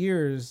 So for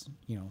years,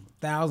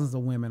 thousands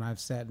of women I've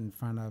sat in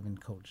front of and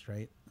coached,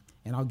 right?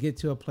 And I'll get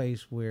to a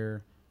place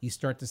where you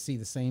start to see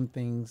the same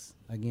things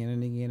again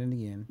and again and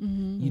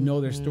again. You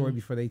know their story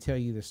before they tell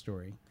you the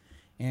story.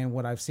 And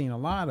what I've seen a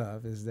lot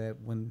of is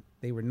that when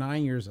they were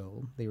 9 years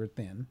old, they were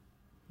thin.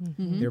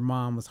 Their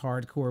mom was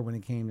hardcore when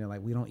it came to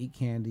like, we don't eat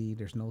candy,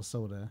 there's no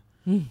soda.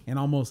 And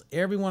almost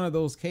every one of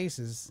those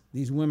cases,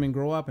 these women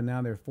grow up and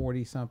now they're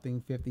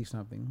 40-something,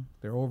 50-something.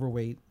 They're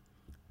overweight.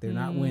 They're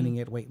not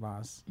winning at weight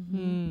loss.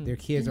 Their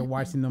kids are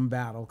watching them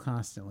battle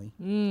constantly.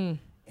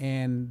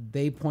 And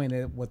they point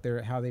at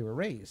how they were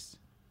raised.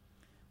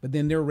 But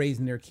then they're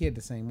raising their kid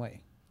the same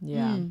way.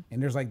 Yeah.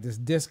 And there's like this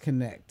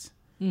disconnect.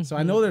 So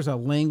I know there's a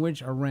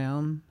language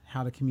around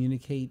how to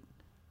communicate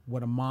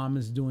what a mom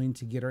is doing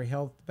to get her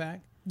health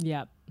back.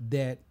 Yep.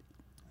 That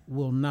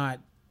will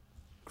not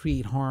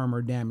create harm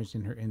or damage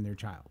in their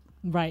child.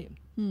 Right.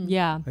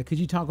 Yeah. Like, could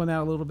you talk on that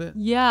a little bit?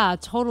 Yeah,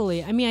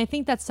 totally. I mean, I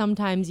think that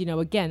sometimes,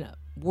 again,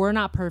 we're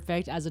not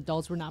perfect as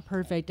adults. We're not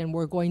perfect, and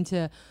we're going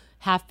to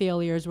have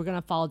failures. We're going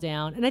to fall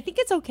down. And I think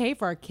it's okay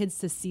for our kids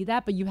to see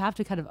that, but you have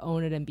to kind of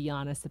own it and be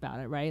honest about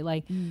it, right?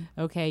 Like,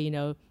 okay,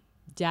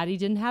 Daddy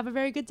didn't have a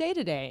very good day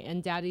today,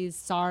 and Daddy's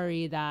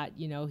sorry that,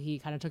 he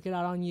kind of took it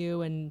out on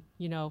you and,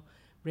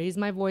 raised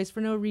my voice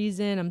for no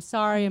reason. I'm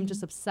sorry. I'm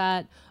just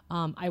upset.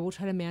 I will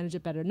try to manage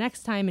it better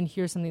next time. And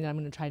here's something that I'm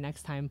going to try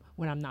next time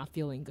when I'm not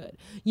feeling good.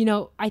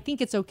 I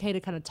think it's okay to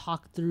kind of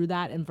talk through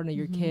that in front of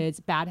your kids,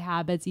 bad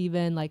habits,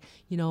 even like,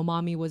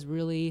 mommy was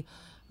really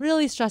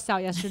stressed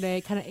out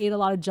yesterday, kind of ate a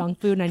lot of junk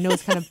food. And I know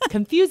it's kind of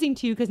confusing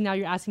to you because now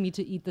you're asking me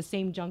to eat the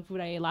same junk food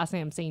I ate last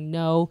night. I'm saying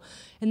no.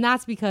 And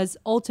that's because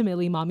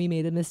ultimately mommy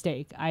made a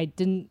mistake. I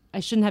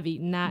shouldn't have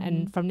eaten that.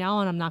 And from now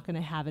on, I'm not going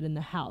to have it in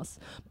the house.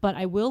 But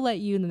I will let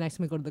you, the next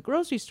time we go to the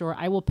grocery store,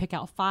 I will pick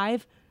out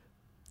 5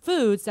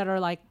 foods that are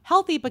like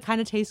healthy but kind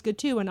of taste good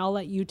too, and I'll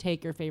let you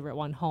take your favorite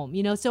one home.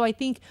 So I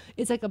think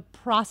it's like a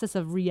process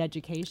of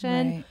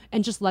re-education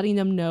and just letting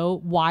them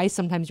know why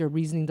sometimes your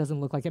reasoning doesn't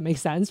look like it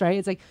makes sense, right?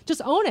 It's like,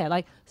 just own it.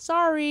 Like,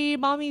 sorry,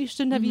 mommy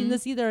shouldn't have eaten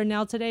this either, and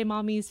now today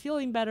mommy's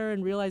feeling better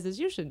and realizes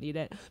you shouldn't eat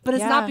it. But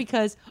it's not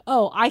because,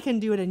 I can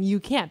do it and you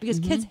can't, because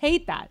kids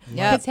hate that.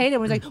 Kids hate it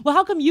when it's like, well,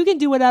 how come you can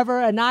do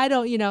whatever and I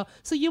don't,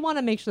 so you want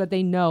to make sure that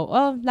they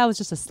know, that was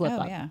just a slip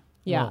up.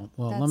 Yeah.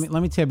 Well,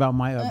 let me tell you about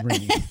my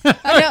upbringing.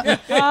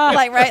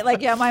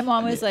 My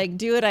mom was like,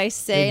 do what I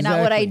say, not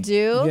what I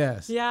do.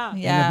 Yes. Yeah.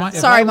 Yeah. If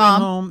Sorry, I Mom.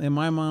 went home and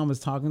my mom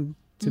was talking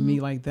to me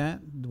like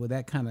that, with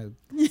that kind of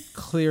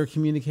clear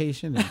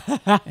communication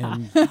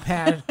and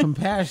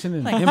compassion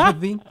and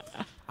empathy,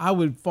 I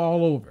would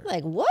fall over.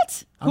 Like,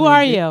 what? Who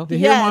are you? To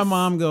hear my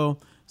mom go,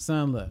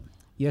 son, look,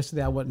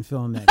 yesterday I wasn't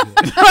feeling that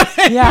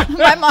good. Yeah.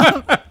 My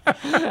mom.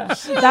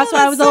 That's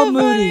why I was all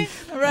moody.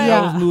 Right.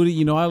 I was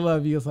moody. I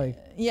love you. It's like,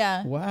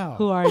 yeah. wow.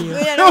 Who are you?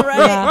 Yeah, no, right.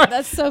 Yeah.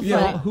 That's so funny.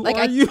 Yeah, who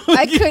are you?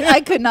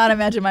 I could not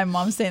imagine my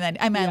mom saying that.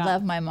 I mean, I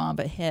love my mom,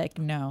 but heck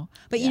no.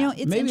 But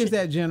it's maybe it's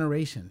that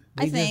generation.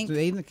 I think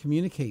they didn't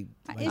communicate.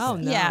 No.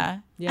 Yeah.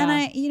 And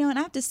I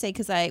have to say,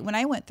 because when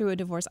I went through a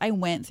divorce, I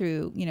went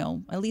through,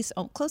 at least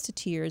close to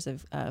 2 years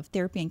of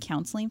therapy and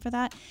counseling for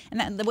that.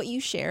 And what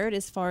you shared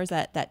as far as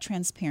that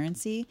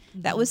transparency,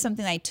 that was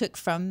something I took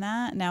from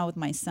that now with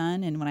my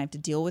son, and when I have to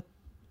deal with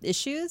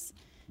issues,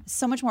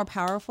 so much more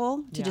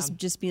powerful to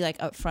just be like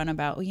upfront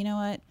about, well, you know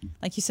what,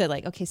 like you said,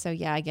 like, okay, so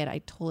I get it. I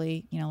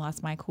totally,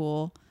 lost my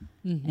cool,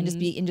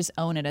 and just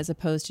own it, as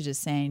opposed to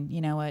just saying, you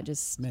know what,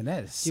 just man,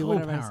 that is so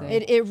powerful.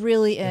 It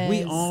really is. If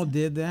we all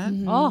did that.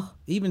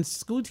 Even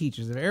school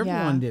teachers, if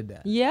everyone did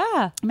that. Yeah.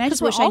 I mean, I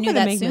just wish I knew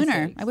that sooner.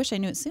 Mistakes. I wish I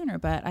knew it sooner,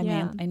 but I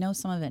mean, I know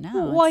some of it now.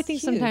 Well, I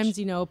think sometimes,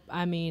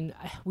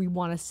 we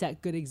want to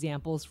set good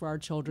examples for our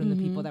children, the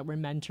people that we're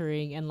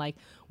mentoring, and like,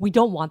 we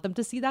don't want them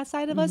to see that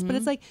side of us, but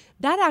it's like,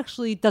 that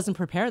actually doesn't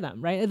prepare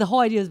them, right? The whole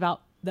idea is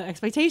about the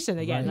expectation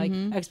again, like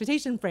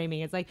expectation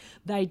framing. It's like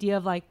the idea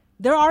of like,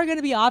 there are going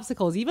to be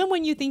obstacles, even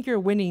when you think you're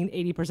winning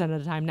 80%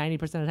 of the time,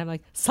 90% of the time.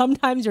 Like,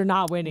 sometimes you're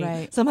not winning.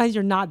 Right. Sometimes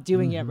you're not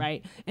doing it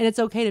right. And it's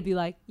okay to be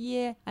like,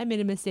 yeah, I made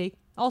a mistake.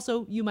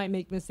 Also, you might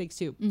make mistakes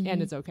too.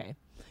 And it's okay.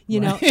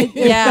 We're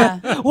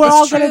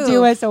all going to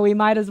do it. So we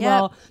might as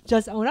well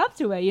just own up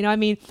to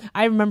it.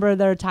 I remember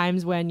there are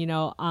times when,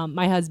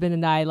 my husband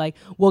and I, like,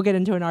 we'll get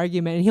into an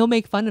argument and he'll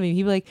make fun of me.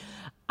 He'll be like,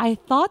 I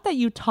thought that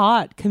you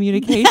taught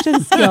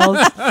communication skills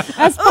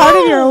as part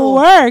of your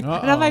work.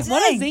 And I'm like,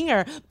 what a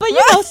zinger. But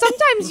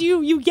sometimes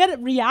you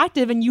get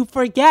reactive and you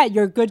forget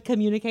your good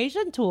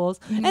communication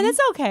tools. And it's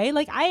okay.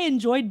 Like, I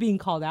enjoyed being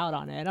called out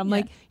on it. I'm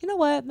like, you know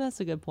what?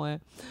 That's a good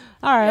point.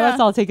 All right, let's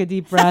all take a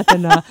deep breath.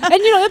 And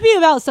it'd be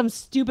about some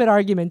stupid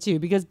argument too,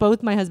 because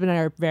both my husband and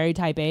I are very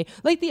type A.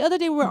 Like, the other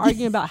day we were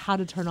arguing about how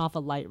to turn off a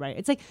light, right?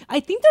 It's like,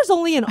 I think there's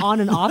only an on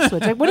and off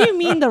switch. Like, what do you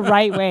mean the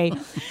right way?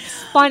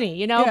 It's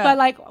funny, but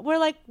like, we're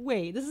like,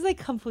 wait, this is like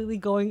completely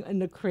going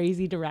in a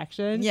crazy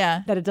direction.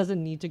 Yeah. That it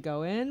doesn't need to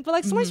go in. But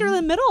like sometimes you're in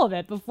the middle of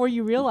it before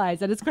you realize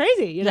that it's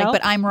crazy, you know?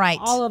 But I'm right.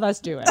 All of us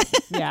do it.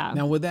 Yeah.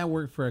 Now, would that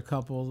work for a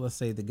couple? Let's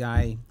say the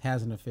guy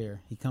has an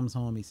affair. He comes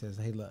home. He says,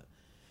 "Hey, look,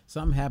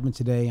 something happened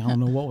today. I don't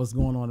know what was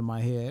going on in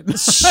my head."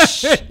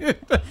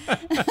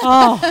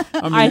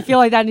 I feel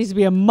like that needs to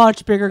be a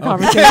much bigger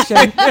conversation.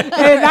 And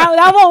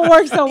that won't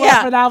work so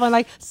well for that one.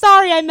 Like,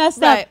 sorry, I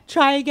messed up.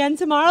 Try again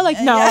tomorrow.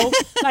 Like, no.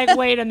 Like,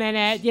 wait a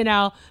minute, you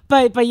know.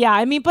 But yeah,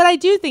 I mean, but I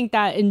do think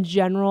that in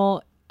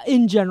general,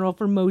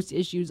 for most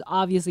issues,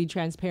 obviously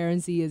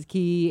transparency is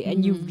key,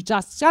 and you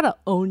just gotta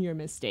own your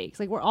mistakes.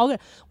 Like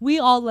we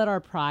all let our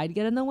pride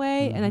get in the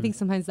way, and I think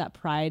sometimes that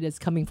pride is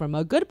coming from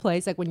a good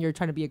place. Like when you're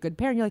trying to be a good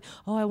parent, you're like,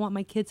 oh, I want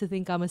my kids to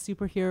think I'm a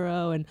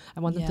superhero, and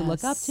I want them to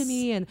look up to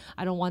me, and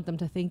I don't want them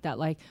to think that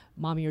like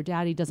mommy or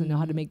daddy doesn't know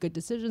how to make good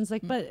decisions.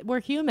 Like, but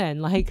we're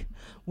human. Like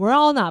we're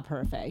all not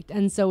perfect,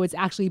 and so it's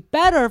actually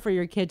better for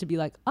your kid to be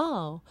like,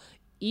 oh,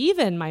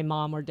 even my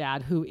mom or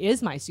dad, who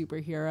is my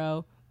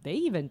superhero, they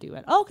even do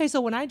it. Okay,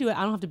 so when I do it,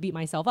 I don't have to beat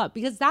myself up,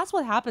 because that's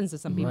what happens to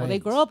some people. They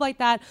grow up like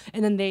that,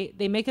 and then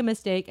they make a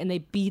mistake and they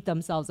beat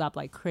themselves up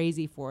like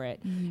crazy for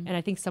it. And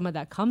I think some of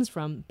that comes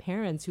from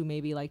parents who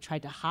maybe like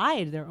tried to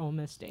hide their own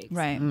mistakes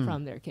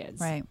from their kids.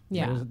 Right.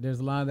 Yeah.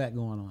 There's a lot of that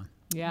going on.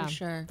 Yeah. For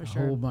sure. A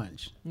whole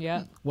bunch.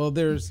 Yeah. Well,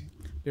 there's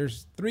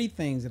 3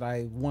 things that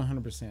I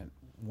 100%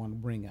 want to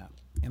bring up,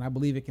 and I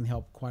believe it can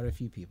help quite a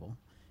few people.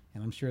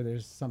 And I'm sure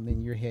there's something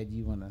in your head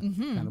you want to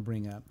kind of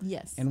bring up.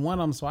 Yes. And one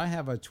of them, so I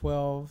have a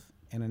 12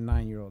 and a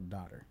 9-year-old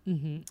daughter.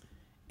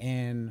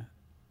 And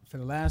for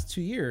the last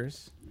 2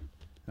 years,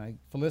 like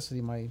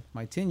Felicity, my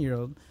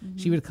 10-year-old,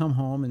 she would come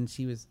home and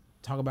she would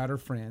talk about her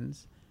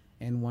friends.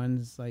 And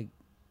one's like,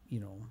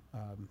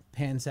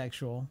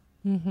 pansexual.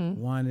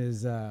 One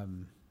is,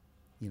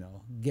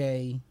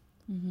 gay.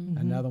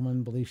 Another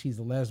one believes she's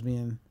a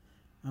lesbian.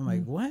 I'm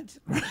like, what?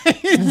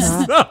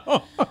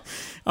 So,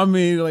 I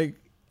mean, like,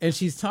 and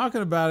she's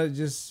talking about it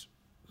just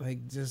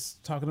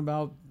talking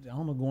about, I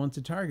don't know, going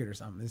to Target or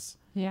something.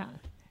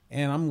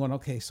 And I'm going,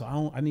 okay,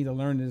 so I need to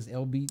learn this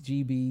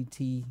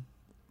LGBTQ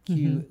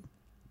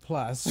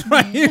plus,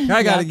 right?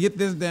 I got to get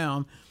this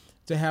down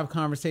to have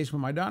conversation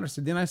with my daughter.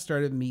 So then I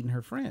started meeting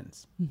her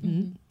friends.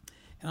 And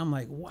I'm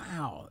like,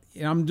 wow.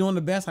 And I'm doing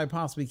the best I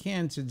possibly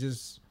can to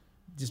just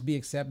be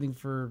accepting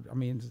for, I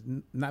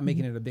mean, not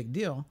making it a big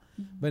deal.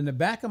 But in the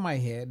back of my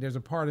head, there's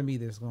a part of me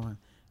that's going,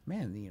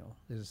 man,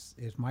 is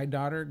my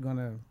daughter going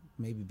to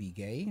maybe be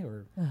gay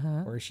or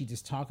is she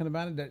just talking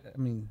about it? I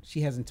mean,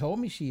 she hasn't told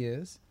me she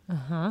is.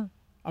 I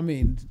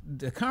mean,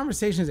 the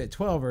conversations at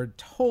 12 are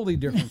totally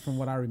different from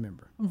what I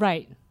remember.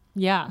 Right.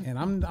 Yeah. And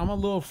I'm a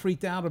little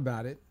freaked out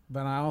about it,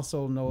 but I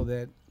also know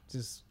that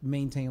just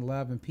maintain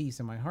love and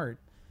peace in my heart.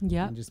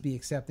 Yeah. And just be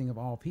accepting of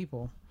all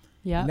people.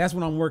 Yeah. And that's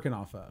what I'm working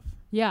off of.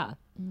 Yeah.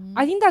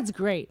 I think that's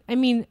great. I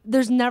mean,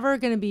 there's never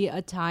going to be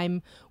a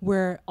time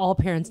where all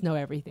parents know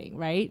everything,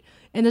 right?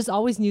 And there's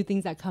always new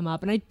things that come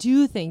up. And I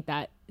do think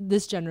that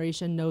this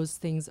generation knows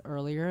things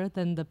earlier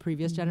than the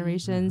previous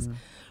generations,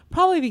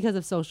 probably because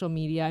of social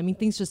media. I mean,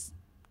 things just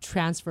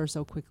transfer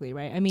so quickly,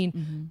 right? I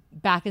mean,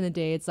 back in the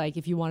day, it's like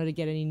if you wanted to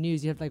get any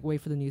news, you have to like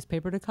wait for the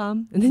newspaper to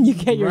come and then you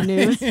get your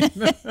news,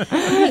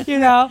 you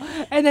know?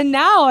 And then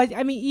now,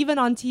 I mean, even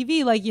on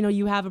TV, like,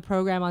 you have a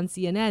program on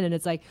CNN and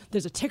it's like,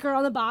 there's a ticker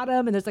on the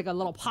bottom and there's like a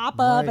little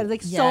pop-up and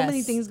like so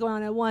many things going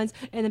on at once.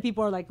 And then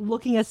people are like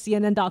looking at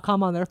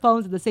CNN.com on their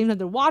phones at the same time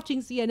they're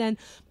watching CNN.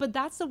 But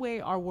that's the way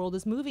our world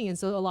is moving. And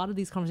so a lot of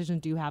these conversations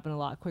do happen a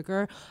lot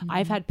quicker.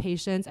 I've had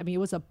patients, I mean, it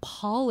was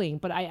appalling,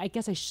 but I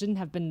guess I shouldn't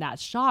have been that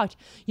shocked.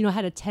 I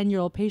had a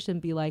 10-year-old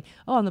patient be like,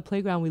 oh, on the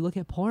playground, we look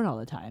at porn all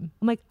the time.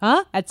 I'm like,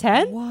 huh? At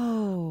 10?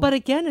 Whoa. But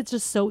again, it's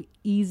just so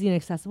easy and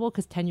accessible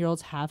because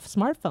 10-year-olds have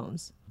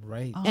smartphones.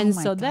 Right. And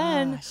so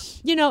then,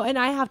 and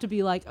I have to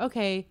be like,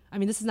 okay, I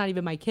mean, this is not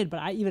even my kid, but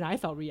I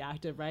felt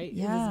reactive, right?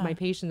 Yeah. This is my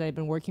patient that I've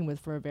been working with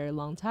for a very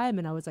long time.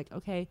 And I was like,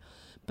 okay,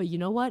 but you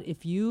know what?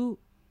 If you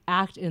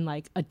act in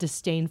like a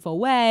disdainful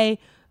way,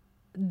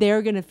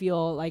 they're going to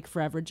feel like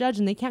forever judged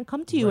and they can't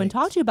come to you and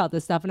talk to you about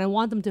this stuff. And I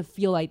want them to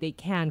feel like they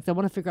can, because I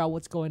want to figure out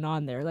what's going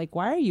on there. Like,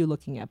 why are you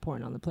looking at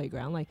porn on the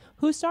playground? Like,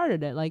 who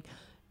started it? Like,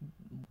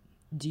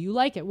 do you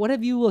like it? What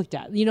have you looked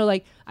at?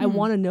 I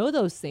want to know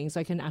those things so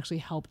I can actually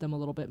help them a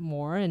little bit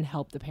more and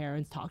help the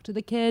parents talk to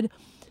the kid.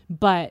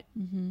 But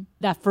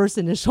that first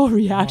initial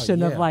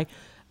reaction of like,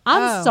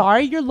 I'm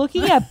sorry, you're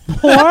looking at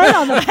porn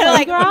on the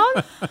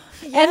playground?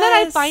 Yes. And then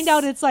I find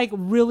out it's like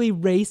really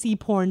racy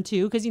porn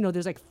too, because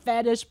there's like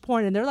fetish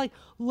porn and they're like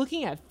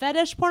looking at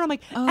fetish porn. I'm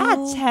like,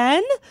 at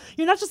 10?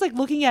 You're not just like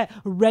looking at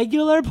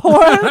regular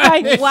porn.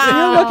 Like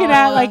you're looking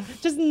at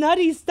like just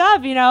nutty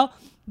stuff,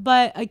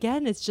 But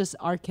again, it's just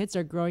our kids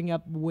are growing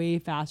up way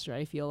faster,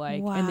 I feel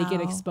like. And they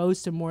get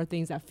exposed to more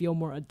things that feel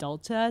more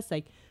adult to us.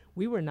 Like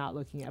we were not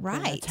looking at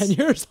porn at 10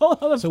 years old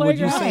on the So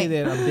playground. would you say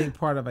that a big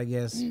part of, I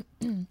guess,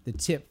 the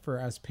tip for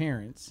us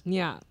parents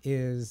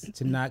is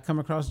to not come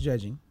across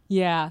judging.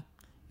 Yeah.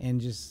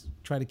 And just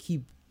try to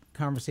keep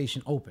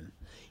conversation open.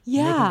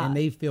 Yeah. And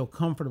they feel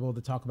comfortable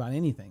to talk about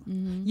anything.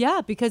 Mm-hmm.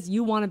 Yeah, because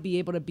you want to be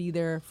able to be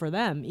there for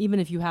them, even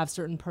if you have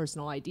certain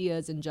personal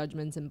ideas and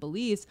judgments and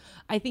beliefs.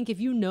 I think if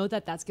you know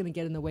that that's going to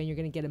get in the way and you're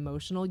going to get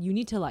emotional, you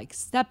need to like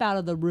step out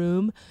of the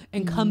room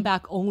and come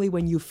back only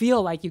when you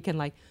feel like you can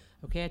like,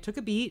 okay, I took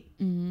a beat.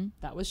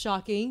 That was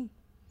shocking.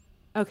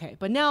 Okay,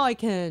 but now I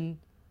can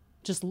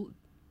just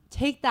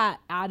take that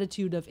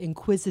attitude of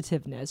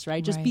inquisitiveness,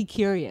 right? Just be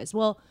curious.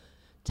 Well,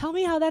 tell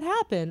me how that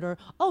happened. Or,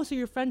 oh, so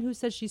your friend who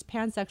says she's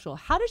pansexual,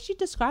 how does she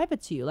describe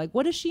it to you? Like,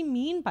 what does she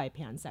mean by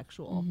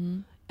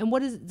pansexual? And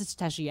what is this?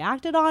 Has she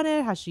acted on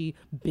it? Has she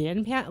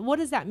been what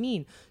does that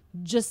mean?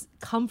 Just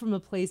come from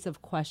a place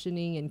of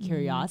questioning and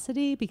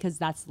curiosity, because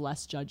that's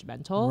less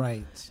judgmental.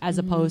 Right. As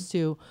opposed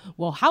to,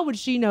 well, how would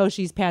she know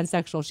she's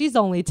pansexual? She's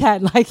only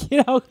 10. Like,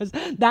 you know, because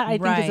that I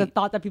think is a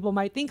thought that people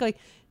might think, like,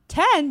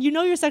 10, you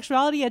know your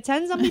sexuality at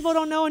 10. Some people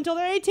don't know until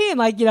they're 18.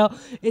 Like, you know,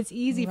 it's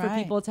easy for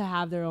people to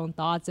have their own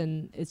thoughts,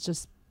 and it's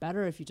just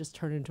better if you just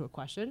turn it into a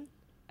question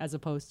as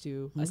opposed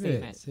to a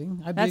statement. See?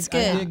 That's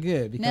good. I did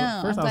good.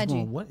 Because first I was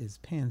going, what is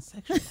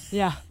pansexual?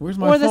 Yeah. Where's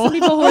my phone? there's some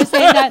people who are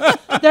saying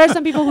that there are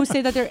some people who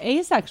say that they're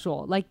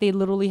asexual, like they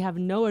literally have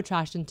no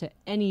attraction to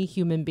any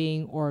human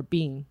being or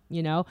being,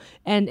 you know?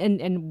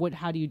 And what,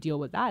 how do you deal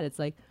with that? It's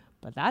like,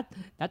 but that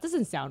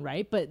doesn't sound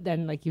right. But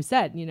then, like you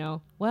said, you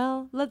know,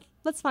 well,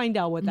 let's find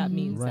out what that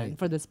means then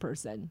for this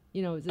person.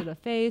 You know, is it a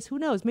phase? Who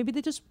knows? Maybe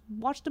they just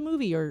watched a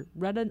movie or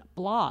read a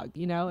blog,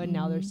 you know, and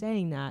now they're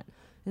saying that.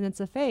 And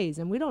it's a phase,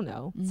 and we don't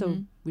know. So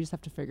we just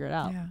have to figure it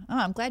out. Yeah. Oh,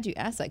 I'm glad you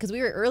asked that, because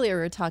we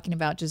were talking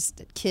about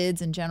just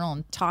kids in general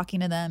and talking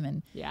to them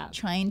and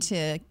trying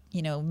to,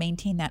 you know,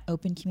 maintain that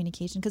open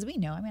communication. Because we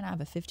know, I mean, I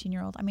have a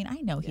 15-year-old. I mean,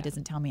 I know he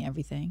doesn't tell me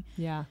everything.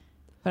 Yeah.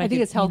 But I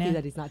think it's healthy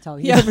that he's not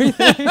telling you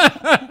everything.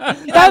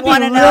 That'd be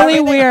really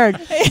everything. weird.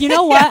 You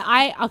know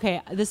what?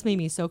 This made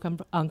me so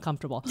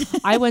uncomfortable.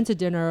 I went to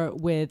dinner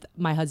with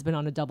my husband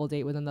on a double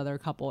date with another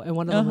couple, and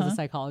one of them was a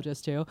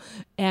psychologist too.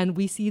 And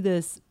we see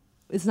this,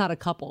 it's not a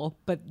couple,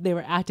 but they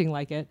were acting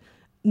like it,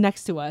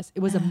 next to us.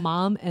 It was a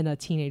mom and a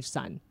teenage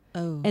son.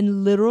 Oh.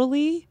 And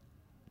literally,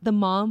 the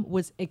mom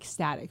was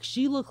ecstatic.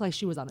 She looked like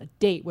she was on a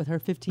date with her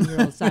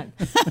 15-year-old son.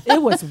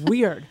 It was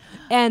weird.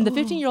 And the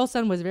 15-year-old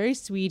son was very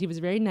sweet. He was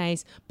very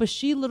nice. But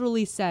she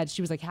literally said,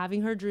 she was like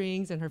having her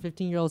drinks, and her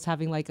 15-year-old's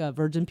having like a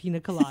virgin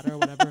pina colada or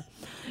whatever.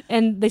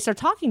 And they start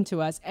talking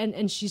to us.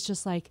 And she's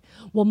just like,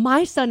 well,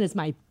 my son is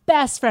my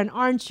best friend,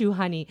 aren't you,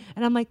 honey?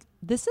 And I'm like,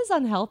 this is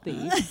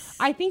unhealthy.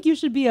 I think you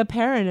should be a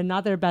parent and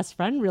not their best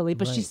friend, really.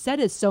 But she said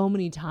it so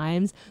many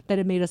times that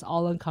it made us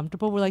all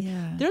uncomfortable. We're like,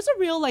 there's a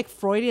real like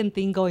Freudian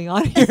thing going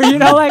on here, you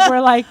know, like we're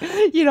like,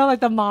 you know,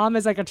 like the mom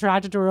is like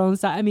attracted to her own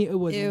son. I mean, it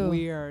was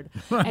weird.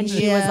 And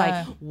she was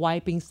like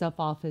wiping stuff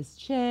off his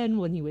chin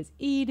when he was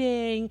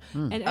eating.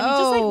 And I mean,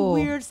 just like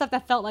weird stuff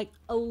that felt like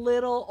a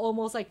little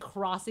almost like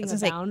crossing a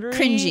boundary.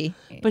 Like cringy.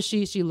 But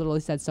she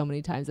literally said so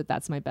many times that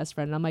that's my best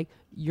friend. And I'm like,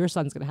 your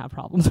son's going to have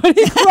problems when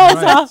he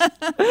grows up.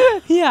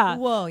 Yeah.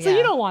 Whoa, So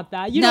you don't want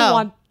that. You don't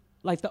want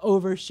like the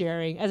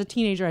oversharing. As a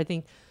teenager, I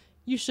think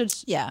you should.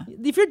 Yeah.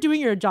 If you're doing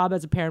your job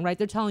as a parent, right,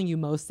 they're telling you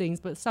most things,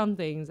 but some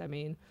things, I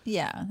mean.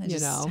 Yeah. You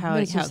know,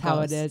 it's just how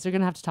it is. They're going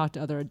to have to talk to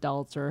other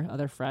adults or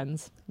other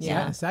friends.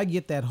 Yeah. So I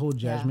get that whole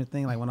judgment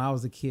thing. Like when I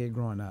was a kid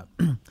growing up,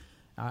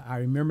 I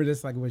remember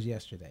this like it was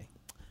yesterday.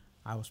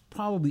 I was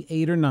probably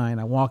 8 or 9.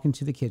 I walk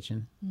into the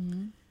kitchen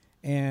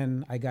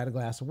and I got a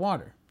glass of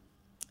water.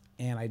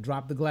 And I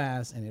dropped the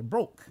glass and it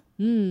broke.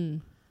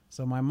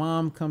 So my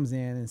mom comes in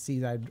and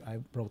sees I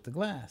broke the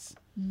glass.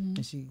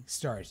 And she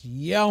starts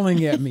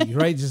yelling at me,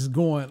 right? Just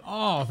going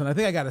off. And I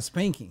think I got a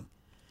spanking.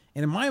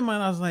 And in my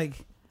mind, I was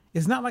like,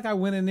 it's not like I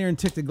went in there and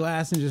took the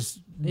glass and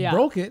just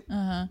broke it.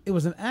 It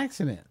was an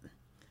accident.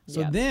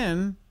 So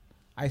then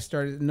I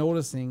started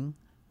noticing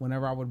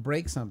whenever I would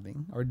break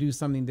something or do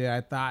something that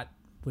I thought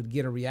would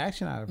get a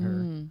reaction out of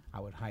her,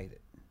 I would hide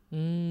it.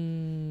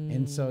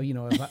 And so, you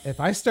know, if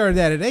I started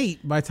that at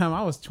 8, by the time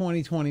I was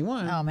 20,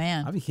 21, oh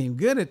man, I became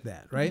good at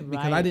that, right?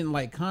 Because I didn't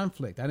like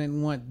conflict. I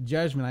didn't want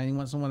judgment. I didn't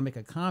want someone to make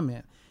a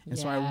comment. And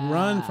so I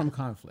run from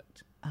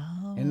conflict.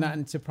 And not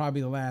until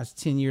probably the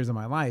last 10 years of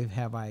my life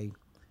have I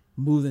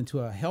moved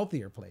into a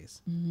healthier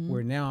place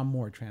where now I'm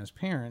more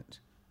transparent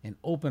and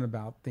open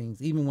about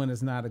things, even when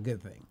it's not a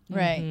good thing.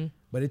 Right.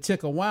 But it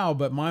took a while,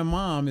 but my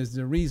mom is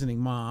the reasoning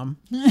mom.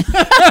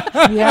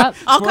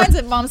 All kinds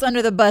of moms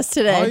under the bus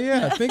today. Oh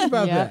yeah, think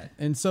about that.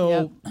 And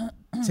so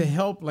to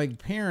help like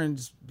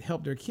parents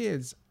help their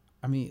kids,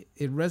 I mean,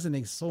 it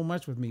resonates so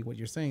much with me what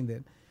you're saying,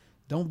 that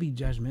don't be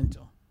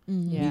judgmental.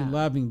 Be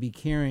loving, be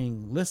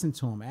caring, listen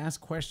to them, ask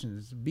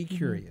questions, be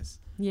curious.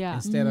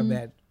 Instead of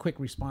that quick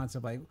response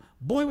of like,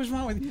 boy, what's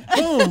wrong with you?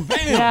 Boom,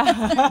 bam.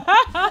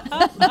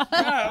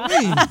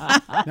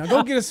 Now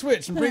go get a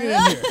switch and bring it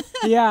in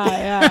here.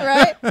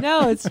 Right?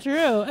 No, it's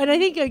true. And I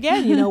think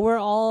again, you know, we're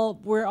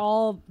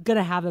all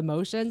gonna have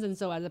emotions. And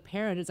so as a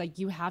parent, it's like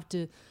you have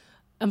to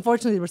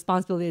unfortunately, the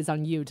responsibility is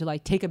on you to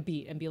like take a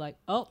beat and be like,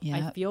 oh, I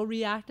Yep. feel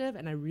reactive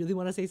and I really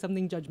want to say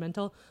something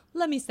judgmental.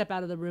 Let me step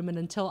out of the room, and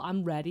until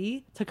I'm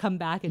ready to come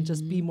back and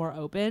just be more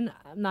open,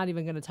 I'm not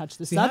even going to touch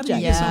the See, how do you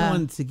subject. get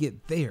someone to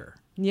get there?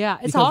 Yeah,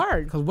 it's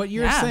hard. Because what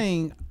you're Yeah.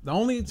 saying,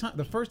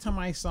 the first time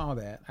I saw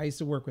that, I used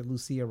to work with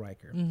Lucia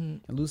Riker.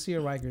 And Lucia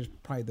Riker is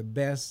probably the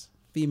best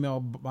female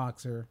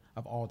boxer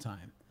of all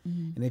time.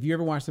 And if you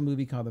ever watched the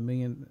movie called The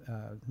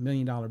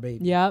Million Dollar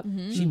Baby, Yep.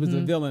 she was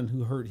the villain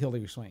who hurt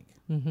Hilary Swank.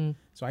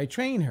 So I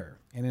trained her.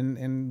 And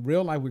in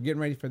real life, we're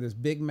getting ready for this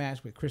big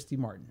match with Christy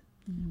Martin,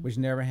 which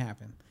never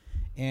happened.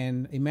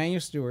 And Emmanuel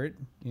Stewart,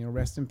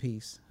 rest in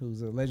peace,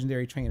 who's a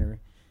legendary trainer,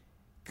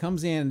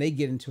 comes in and they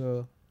get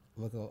into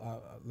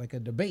a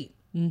debate.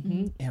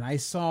 And I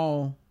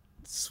saw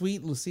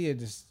sweet Lucia,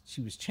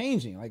 she was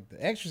changing. Like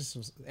the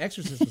exorcist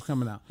was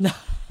coming out.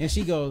 And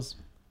she goes,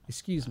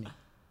 excuse me.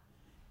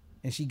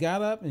 And she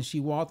got up and she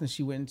walked and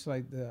she went into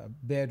like the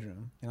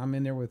bedroom. And I'm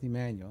in there with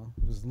Emmanuel.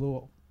 It was a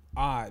little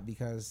odd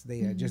because they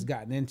had just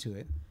gotten into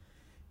it.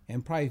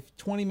 And probably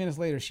 20 minutes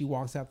later, she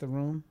walks out the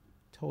room,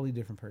 totally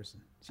different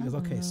person. She goes,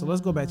 okay, so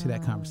let's go back to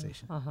that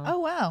conversation. Oh,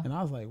 wow. And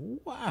I was like,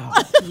 wow.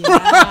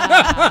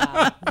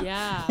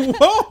 Yeah.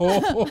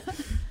 Whoa.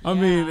 I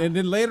mean, and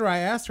then later I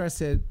asked her, I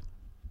said,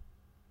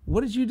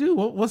 what did you do?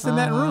 What's in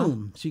that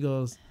room? She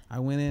goes, I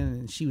went in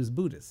and she was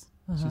Buddhist.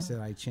 She said,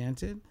 I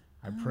chanted,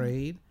 I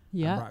prayed.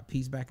 Yeah. I brought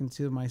peace back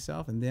into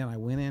myself, and then I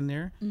went in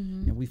there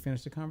and we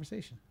finished the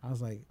conversation. I was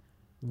like,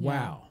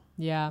 wow.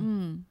 Yeah.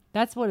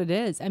 That's what it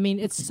is. I mean,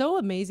 it's so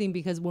amazing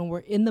because when we're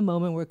in the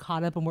moment, we're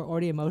caught up and we're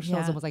already emotional.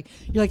 It's almost like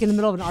you're like in the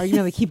middle of an argument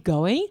and they keep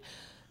going.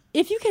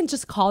 If you can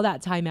just call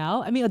that time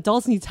out, I mean,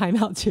 adults need time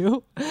out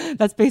too.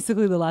 That's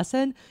basically the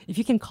lesson. If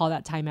you can call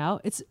that time out,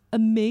 it's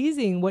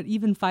amazing what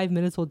even 5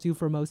 minutes will do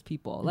for most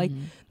people. Like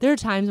there are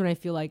times when I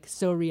feel like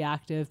so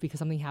reactive because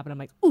something happened. I'm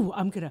like,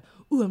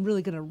 I'm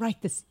really going to write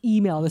this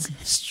email, this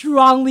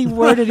strongly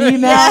worded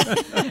email.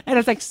 And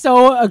it's like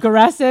so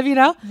aggressive,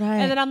 Right.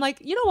 And then I'm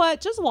like, you know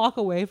what? Just walk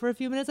away for a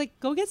few minutes. Like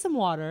go get some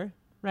water.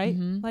 Right?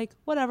 Like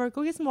whatever,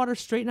 go get some water,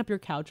 straighten up your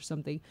couch or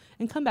something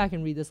and come back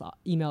and read this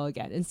email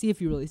again and see if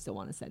you really still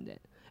want to send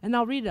it. And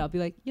I'll read it. I'll be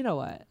like, you know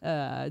what?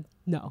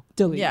 No,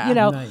 delete. Yeah.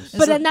 Nice.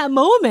 But in that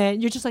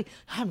moment, you're just like,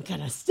 I'm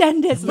gonna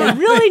send it so they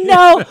really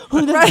know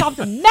who doesn't stop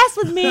to mess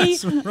with me.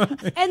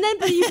 And then,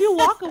 but if you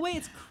walk away,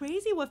 it's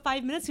crazy what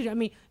 5 minutes could do. I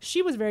mean,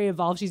 she was very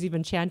involved. She's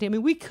even chanting. I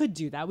mean, we could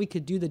do that. We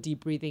could do the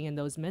deep breathing in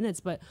those minutes.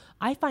 But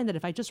I find that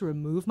if I just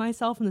remove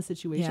myself from the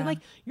situation, like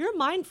your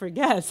mind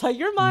forgets. Like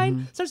your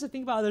mind starts to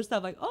think about other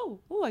stuff. Like, oh,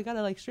 I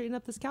gotta like straighten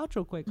up this couch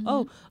real quick.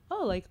 Oh,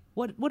 like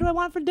what do I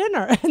want for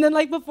dinner? And then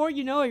like before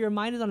you know it, your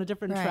mind is on a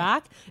different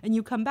track, and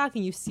you come back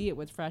and you see it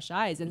with fresh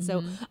eyes. And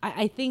so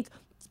I think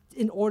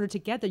in order to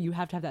get there, you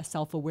have to have that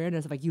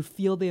self-awareness of like you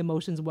feel the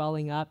emotions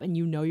welling up and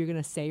you know you're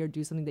going to say or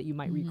do something that you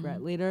might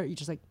regret later. You're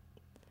just like,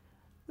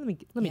 let me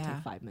take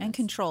 5 minutes. And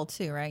control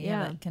too, right?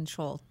 Yeah. That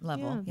control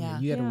level. Yeah,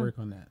 you had to work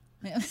on that.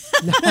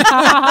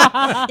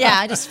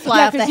 I just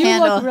fly off the you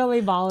handle. look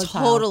really volatile.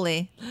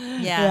 Totally.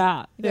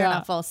 Yeah. You better Yeah.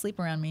 not fall asleep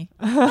around me.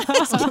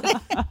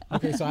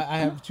 Okay, so I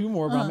have two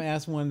more, but I'm going to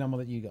ask one and I'm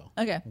going to let you go.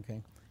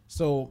 Okay.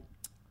 So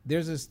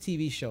there's this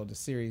TV show, the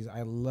series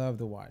I love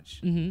to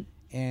watch.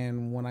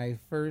 And when I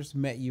first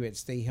met you at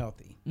Stay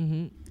Healthy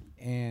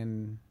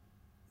and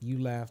you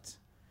left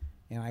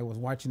and I was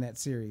watching that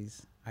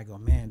series, I go,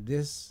 man,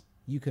 this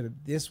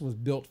was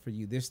built for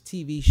you. This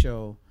TV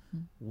show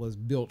was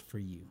built for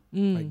you.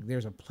 Like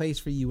there's a place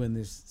for you in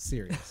this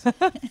series.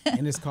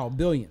 And it's called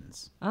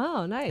Billions.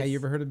 Oh, nice. Have you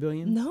ever heard of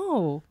Billions?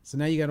 No. So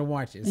now you got to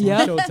watch it. It's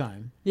on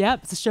Showtime.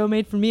 Yep. It's a show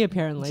made for me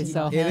apparently.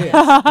 So It is.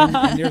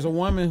 And there's a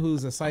woman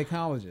who's a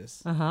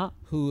psychologist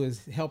who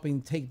is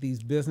helping take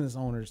these business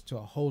owners to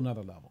a whole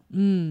nother level.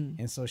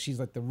 And so she's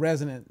like the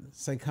resident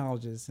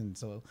psychologist. And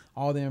so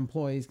all the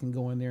employees can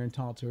go in there and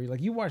talk to her. Like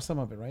you watched some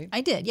of it, right?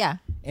 I did, yeah.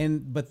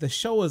 But the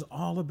show is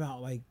all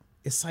about like,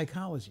 it's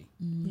psychology.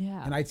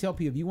 Yeah. And I tell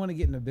people, if you want to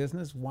get into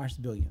business,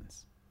 watch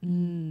Billions.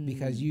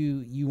 Because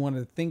you want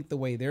to think the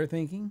way they're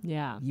thinking.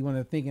 Yeah. You want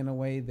to think in a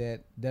way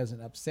that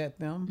doesn't upset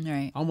them.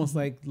 Right. Almost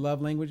like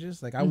love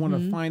languages. Like I want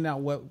to find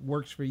out what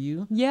works for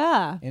you.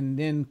 Yeah. And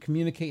then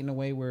communicate in a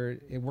way where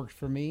it works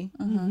for me.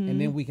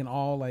 And then we can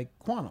all like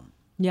quantum.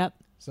 Yep.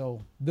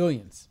 So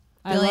Billions.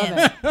 I love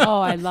it. Oh,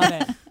 I love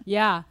it.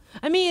 Yeah.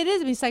 I mean, it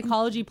is. I mean,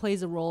 psychology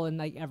plays a role in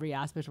like every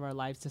aspect of our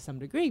lives to some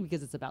degree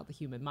because it's about the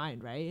human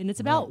mind, right? And it's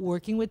about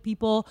working with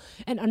people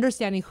and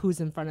understanding who's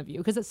in front of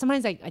you. Because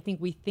sometimes I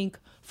think we think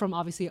from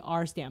obviously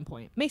our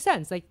standpoint. Makes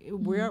sense. Like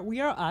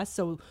we are us.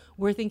 So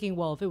we're thinking,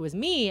 well, if it was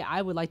me,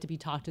 I would like to be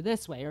talked to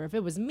this way. Or if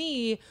it was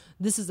me,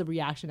 this is the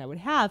reaction I would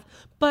have.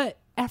 But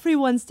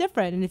everyone's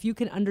different. And if you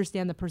can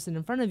understand the person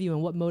in front of you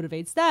and what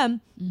motivates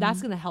them,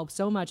 that's going to help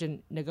so much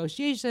in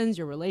negotiations,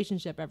 your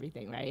relationship,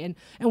 everything, right?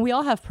 And we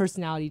all have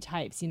personality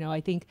types. You know,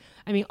 I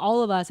mean,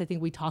 all of us, I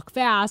think we talk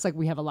fast, like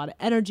we have a lot of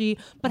energy,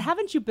 but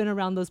haven't you been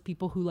around those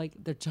people who like,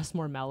 they're just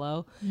more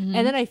mellow? And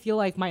then I feel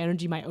like my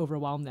energy might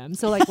overwhelm them.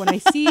 So like when I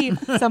see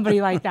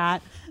somebody like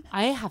that,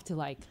 I have to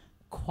like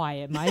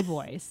quiet my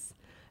voice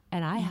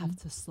and I have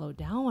to slow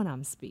down when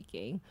I'm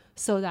speaking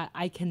so that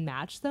I can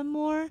match them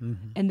more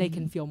and they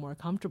can feel more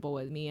comfortable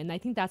with me. And I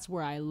think that's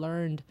where I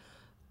learned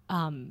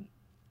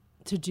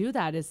to do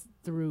that is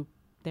through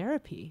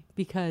therapy,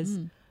 because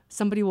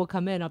somebody will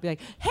come in, I'll be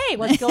like, hey,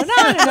 what's going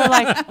on? And they're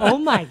like, oh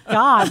my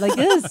God, like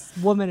this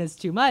woman is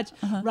too much,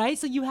 right?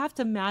 So you have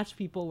to match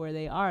people where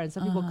they are. And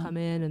some people come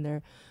in and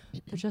they're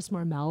just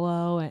more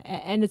mellow.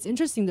 And it's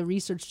interesting, the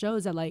research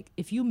shows that like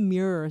if you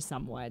mirror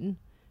someone,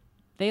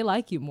 they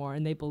like you more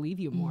and they believe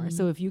you more.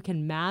 So if you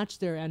can match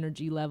their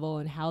energy level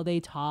and how they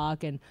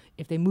talk, and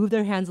if they move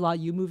their hands a lot,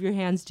 you move your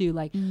hands too.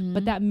 Like,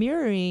 but that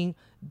mirroring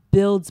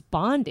builds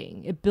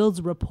bonding. It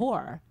builds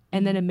rapport,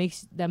 and then it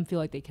makes them feel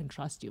like they can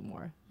trust you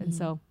more. And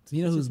so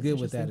you know who's good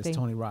with that is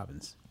Tony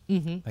Robbins.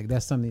 Like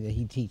that's something that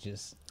he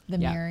teaches. The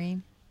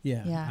mirroring.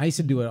 Yeah. I used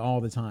to do it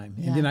all the time,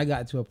 and then I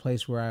got to a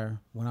place where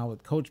when I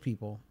would coach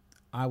people,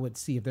 I would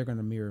see if they're going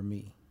to mirror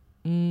me.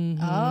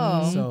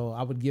 So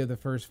I would give the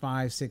first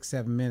 5, 6,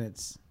 7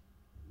 minutes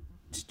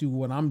to do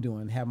what I'm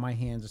doing, have my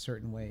hands a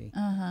certain way,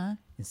 and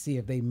see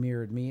if they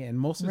mirrored me. And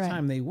most of the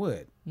time they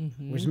would,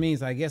 which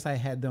means I guess I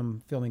had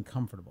them feeling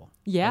comfortable.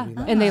 Yeah,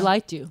 and they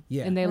liked you.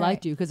 Yeah, and they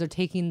liked you because they're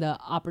taking the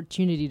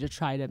opportunity to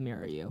try to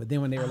mirror you. But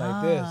then when they were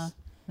like this,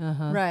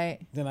 right,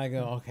 then I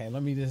go, okay,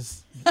 let me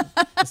just.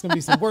 It's gonna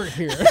be some work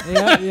here.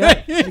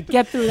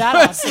 Get through that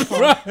obstacle.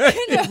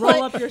 Right.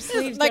 Roll up your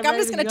sleeves. Like I'm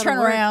just gonna turn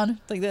around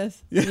like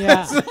this.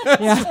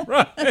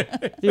 Right.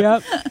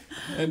 Yep.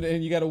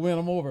 And you got to win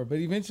them over. But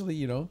eventually,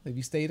 you know, if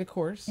you stay the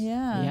course, you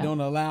don't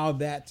allow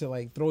that to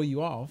like throw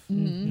you off,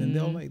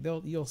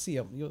 then you'll see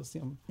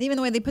them. Even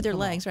the way they put their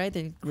legs, right?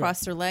 They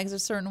cross their legs a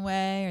certain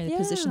way, or they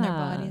position their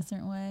body a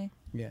certain way.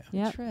 Yeah.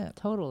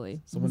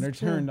 Totally. So when they're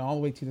turned all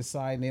the way to the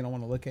side and they don't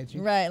want to look at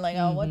you. Right. Like,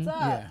 oh, what's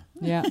up?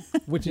 Yeah.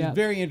 Which is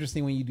very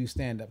interesting when you do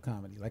stand-up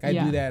comedy. Like I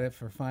do that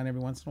for fun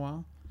every once in a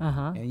while.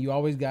 And you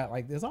always got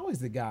like, there's always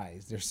the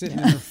guys. They're sitting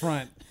in the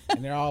front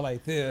and they're all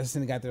like this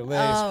and they got their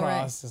legs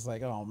crossed. Right. It's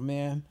like, oh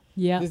man,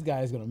 this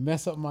guy's going to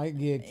mess up my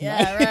gig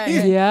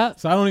tonight. Yeah, right.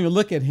 So I don't even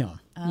look at him.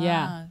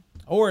 Yeah.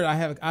 Or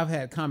I've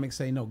had comics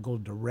say, no, go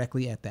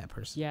directly at that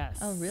person. Yes.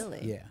 Oh, really?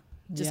 Yeah.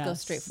 Just go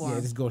straight for them.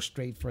 Yeah, just go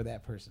straight for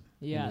that person.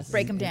 Yes.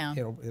 Break them down.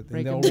 They'll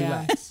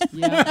relax.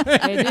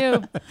 They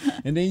do.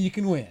 And then you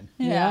can win.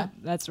 Yeah,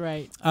 that's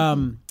right.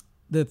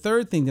 The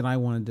third thing that I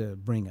wanted to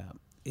bring up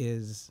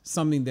is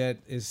something that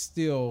is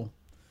still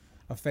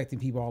affecting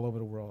people all over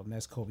the world, and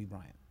that's Kobe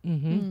Bryant.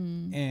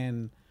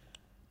 And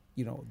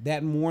you know,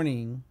 that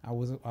morning I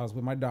was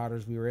with my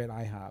daughters. We were at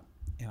IHOP,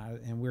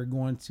 and we were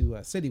going to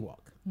a City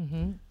Walk.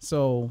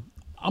 So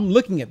I'm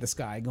looking at the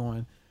sky,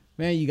 going,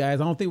 "Man, you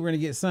guys, I don't think we're gonna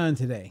get sun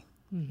today."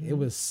 It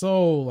was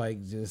so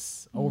like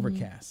just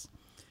overcast.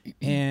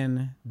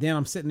 And then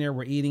I'm sitting there,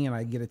 we're eating, and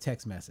I get a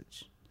text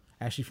message,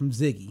 actually from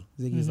Ziggy.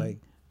 Ziggy's like,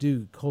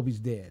 "Dude, Kobe's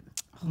dead."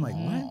 I'm like,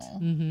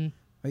 "What?"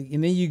 Like,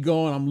 and then you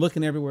go and I'm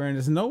looking everywhere and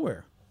it's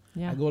nowhere.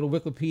 I go to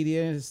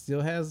Wikipedia and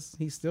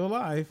he's still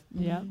alive.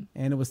 And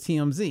it was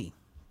TMZ.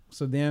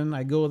 So then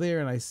I go there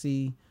and I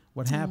see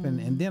what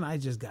happened, and then I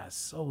just got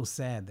so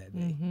sad that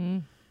day.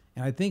 And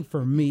I think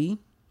for me,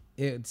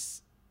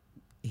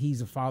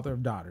 he's a father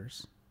of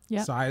daughters.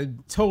 So I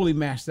totally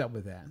matched up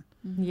with that.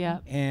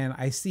 And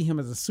I see him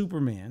as a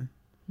Superman.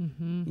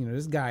 You know,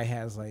 this guy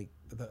has like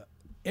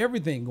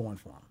everything going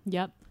for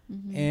him.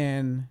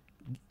 And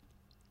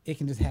it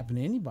can just happen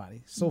to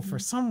anybody. So for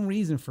some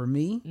reason for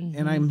me,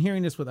 and I'm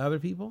hearing this with other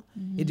people,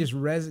 it just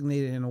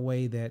resonated in a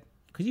way that,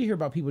 because you hear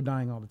about people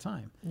dying all the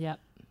time.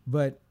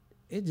 But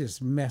it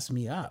just messed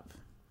me up.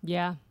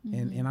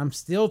 And I'm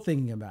still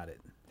thinking about it.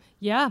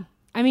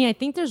 I mean, I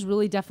think there's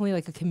really definitely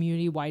like a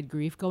community-wide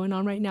grief going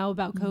on right now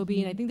about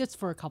Kobe. And I think that's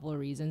for a couple of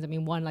reasons. I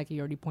mean, one, like you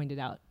already pointed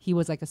out, he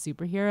was like a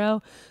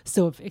superhero.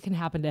 So if it can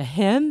happen to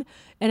him,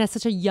 and at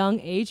such a young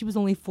age, he was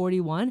only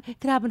 41, it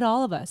could happen to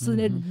all of us. So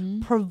it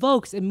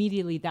provokes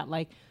immediately that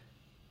like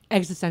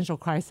existential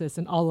crisis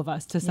in all of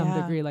us to some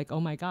degree. Like, oh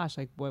my gosh,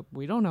 like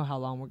we don't know how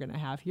long we're going to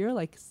have here.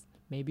 Like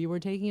maybe we're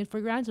taking it for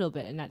granted a little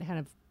bit. And that kind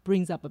of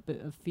brings up a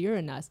bit of fear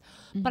in us.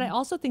 But I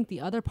also think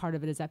the other part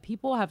of it is that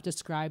people have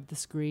described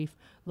this grief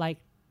like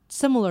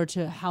similar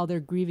to how they're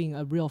grieving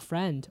a real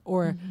friend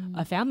or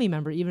a family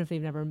member, even if they've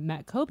never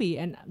met Kobe.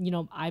 And, you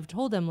know, I've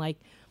told them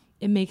like,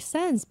 it makes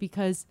sense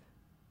because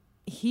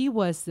he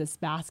was this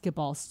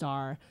basketball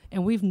star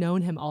and we've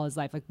known him all his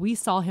life. Like we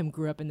saw him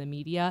grow up in the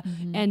media,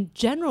 and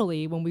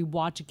generally when we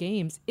watch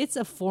games, it's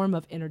a form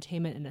of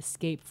entertainment and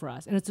escape for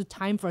us. And it's a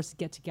time for us to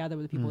get together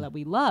with the people that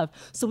we love.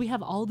 So we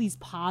have all these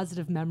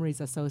positive memories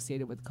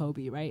associated with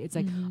Kobe, right? It's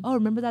like, oh,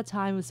 remember that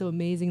time? It was so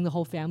amazing. The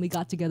whole family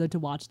got together to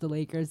watch the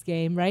Lakers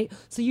game, right?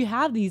 So you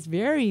have these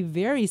very,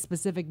 very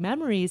specific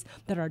memories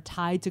that are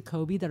tied to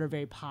Kobe that are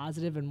very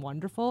positive and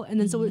wonderful. And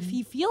then so if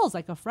he feels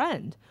like a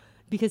friend,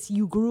 because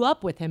you grew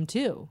up with him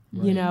too,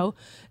 you know?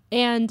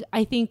 And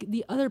I think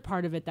the other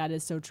part of it that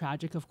is so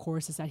tragic, of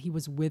course, is that he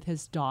was with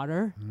his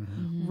daughter,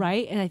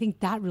 right? And I think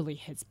that really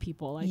hits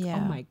people like, oh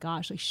my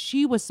gosh, like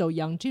she was so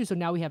young too. So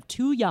now we have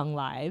 2 young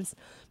lives,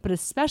 but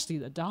especially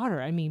the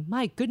daughter. I mean,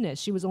 my goodness,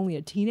 she was only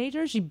a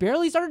teenager. She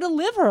barely started to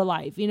live her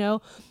life, you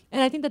know?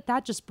 And I think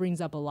that just brings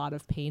up a lot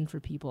of pain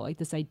for people, like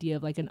this idea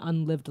of like an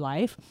unlived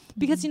life.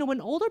 Because, you know, when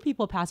older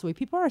people pass away,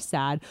 people are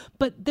sad,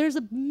 but there's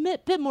a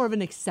bit more of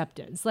an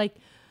acceptance. Like,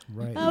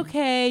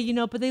 okay, you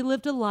know, but they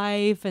lived a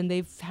life and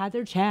they've had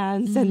their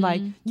chance. And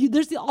like,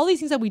 there's all these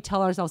things that we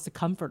tell ourselves to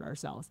comfort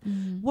ourselves.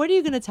 What are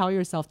you going to tell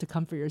yourself to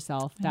comfort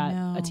yourself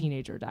that a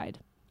teenager died?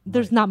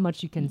 There's not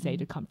much you can say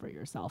to comfort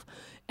yourself.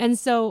 And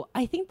so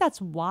I think that's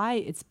why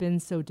it's been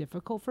so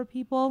difficult for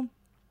people.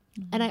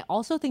 And I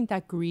also think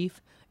that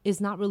grief is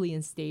not really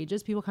in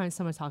stages. People kind of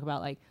sometimes talk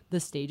about like the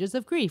stages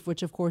of grief,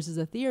 which of course is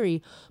a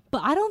theory,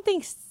 but I don't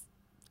think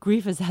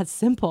grief is that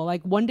simple.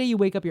 Like one day you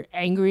wake up, you're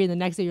angry, and the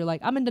next day you're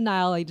like, I'm in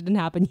denial, like it didn't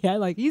happen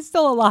yet, like he's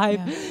still alive.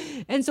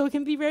 And so it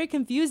can be very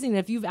confusing.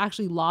 If you've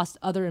actually lost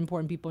other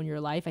important people in your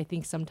life, I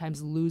think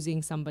sometimes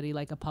losing somebody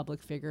like a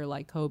public figure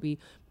like Kobe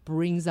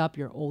brings up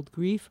your old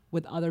grief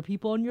with other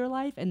people in your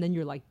life, and then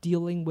you're like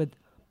dealing with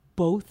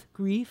both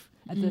grief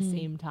at the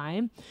same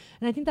time.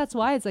 And I think that's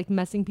why it's like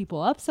messing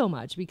people up so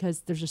much,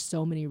 because there's just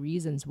so many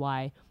reasons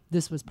why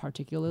this was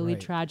particularly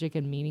tragic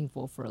and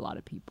meaningful for a lot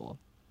of people.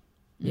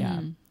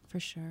 For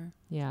sure.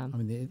 Yeah. I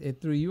mean,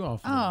 it threw you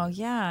off. Oh,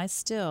 yeah. It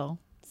still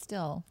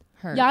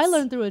hurts. Yeah, I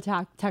learned through a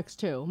text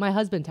too. My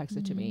husband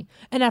texted to me.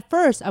 And at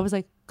first I was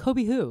like,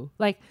 Kobe who?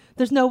 Like,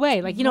 there's no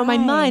way. Like, you know, in my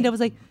mind, I was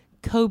like,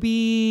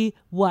 Kobe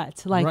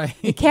what? Like,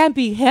 it can't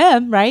be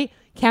him, right?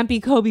 Can't be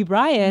Kobe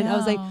Bryant. No. I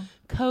was like,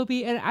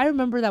 Kobe. And I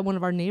remember that one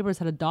of our neighbors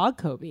had a dog,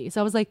 Kobe. So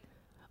I was like,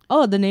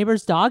 oh, the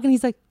neighbor's dog? And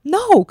he's like,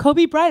 no,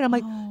 Kobe Bryant. I'm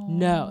like,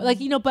 no.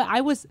 Like, you know, but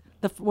I was...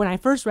 when I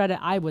first read it,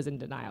 I was in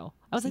denial.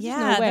 I was like,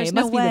 there's no way. It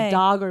must be the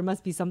dog, or it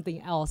must be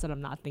something else that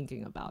I'm not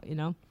thinking about, you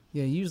know?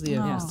 Yeah, usually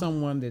if it's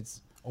someone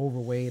that's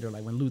overweight, or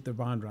like when Luther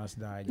Vandross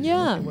died, you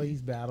know, well,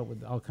 he's battled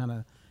with all kind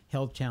of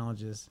health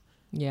challenges.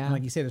 Yeah. And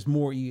like you said, it's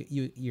more,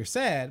 you're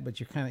sad, but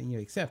you're kind of, you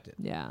accept it.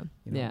 Yeah.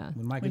 You know,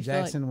 when Michael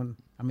Jackson,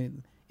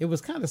 it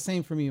was kind of the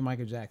same for me with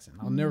Michael Jackson.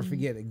 I'll never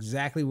forget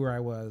exactly where I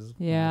was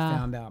when I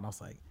found out. And I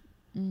was like,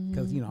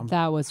 because, you know,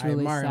 that was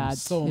really I admire sad him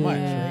so much,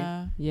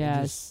 right?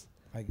 Yes.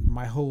 Like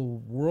my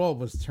whole world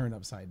was turned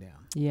upside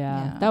down.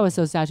 Yeah, that was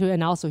so sad too.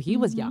 And also he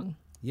was young.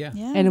 Yeah.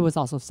 And it was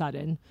also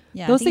sudden.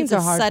 Yeah, those things are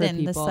hard sudden, for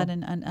people. The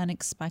sudden,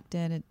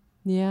 unexpected.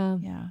 Yeah,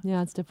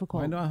 it's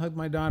difficult. I know I hugged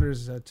my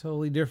daughters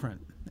totally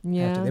different.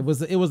 Yeah, it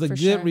was a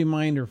good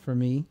reminder for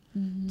me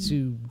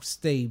to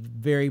stay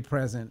very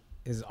present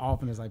as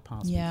often as I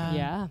possibly can.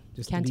 Yeah,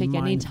 just can't take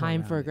any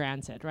time for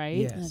granted, right?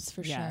 Yes. That's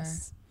for sure.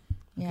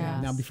 Okay.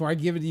 Now, before I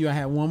give it to you, I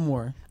had one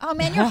more. Oh,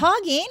 man, you're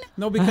hogging.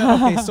 No,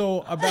 because,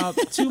 so about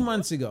 2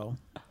 months ago,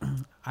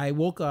 I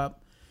woke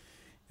up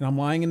and I'm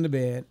lying in the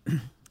bed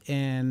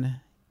and,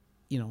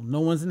 you know,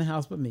 no one's in the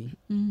house but me.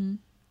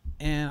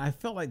 And I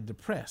felt like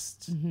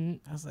depressed.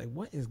 I was like,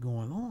 what is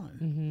going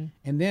on?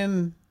 And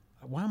then,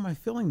 why am I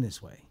feeling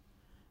this way?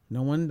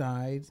 No one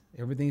died.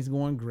 Everything's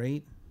going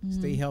great.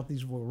 Stay healthy,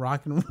 we're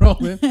rocking and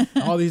rolling,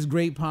 all these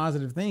great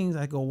positive things.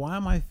 I go, why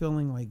am I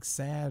feeling like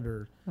sad,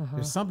 or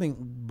there's something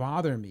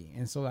bothering me?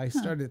 And so I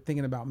started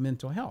thinking about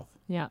mental health.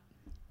 Yeah.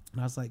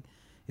 And I was like,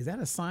 is that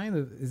a sign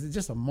of, is it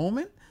just a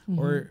moment,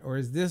 or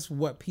is this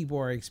what people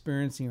are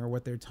experiencing, or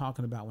what they're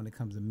talking about when it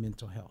comes to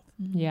mental health?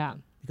 Yeah.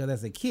 Because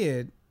as a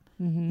kid,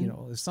 you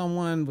know, if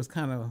someone was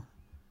kind of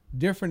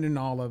different than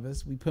all of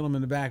us, we put them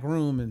in the back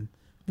room and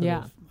put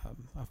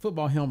a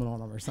football helmet on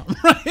them or something,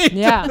 right?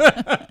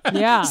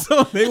 Yeah.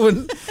 So they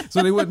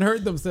wouldn't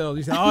hurt themselves.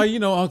 You say, oh, you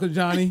know, Uncle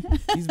Johnny,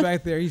 he's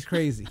back there, he's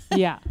crazy.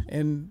 Yeah.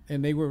 And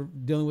they were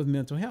dealing with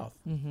mental health.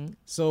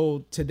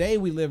 So today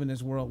we live in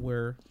this world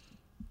where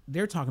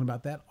they're talking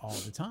about that all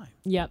the time.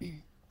 Yep.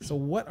 So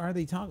what are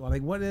they talking about?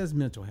 Like, what is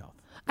mental health?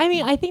 I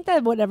mean, I think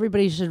that what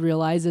everybody should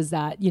realize is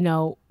that, you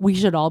know, we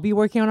should all be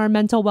working on our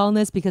mental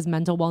wellness, because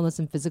mental wellness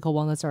and physical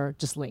wellness are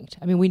just linked.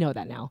 I mean, we know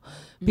that now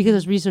because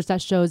there's research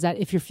that shows that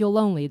if you feel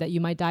lonely, that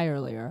you might die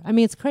earlier. I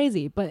mean, it's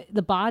crazy, but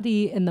the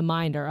body and the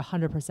mind are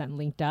 100%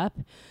 linked up.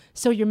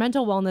 So your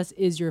mental wellness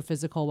is your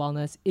physical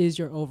wellness, is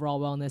your overall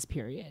wellness,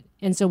 period.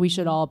 And so we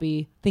should all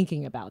be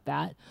thinking about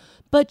that.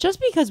 But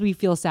just because we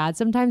feel sad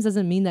sometimes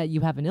doesn't mean that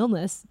you have an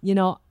illness. You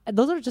know,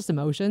 those are just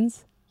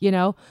emotions, you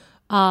know.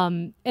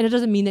 And it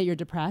doesn't mean that you're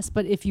depressed,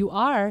 but if you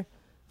are,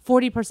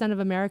 40% of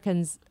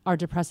Americans are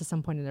depressed at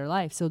some point in their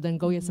life. So then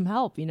go get some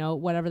help, you know,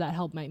 whatever that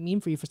help might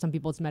mean for you. For some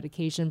people, it's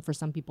medication. For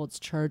some people, it's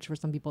church. For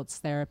some people, it's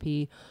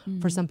therapy.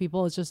 For some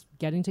people, it's just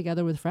getting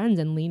together with friends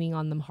and leaning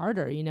on them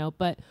harder, you know.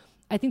 But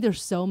I think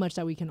there's so much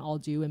that we can all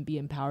do and be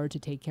empowered to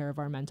take care of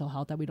our mental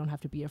health that we don't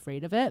have to be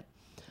afraid of it.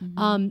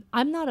 I'm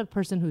not a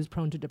person who's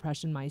prone to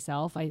depression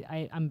myself.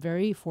 I'm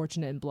very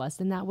fortunate and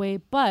blessed in that way.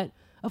 But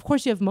of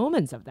course, you have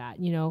moments of that,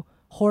 you know.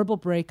 Horrible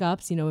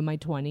breakups, you know, in my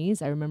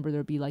 20s. I remember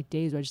there'd be like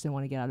days where I just didn't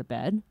want to get out of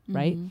bed,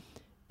 right?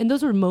 And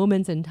those were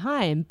moments in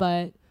time,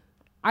 but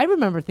I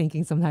remember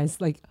thinking sometimes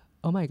like,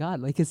 oh my God,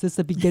 like, is this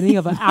the beginning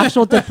of an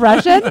actual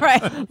depression?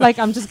 Right. Like,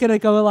 I'm just going to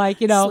go like,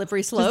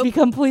 slippery slope, just be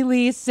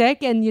completely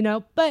sick. And,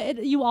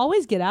 but you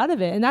always get out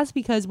of it. And that's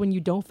because when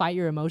you don't fight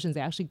your emotions,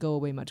 they actually go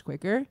away much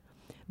quicker.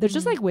 They're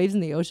just like waves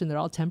in the ocean. They're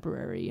all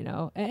temporary,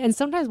 And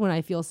sometimes when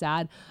I feel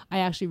sad, I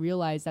actually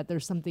realize that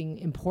there's something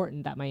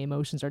important that my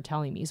emotions are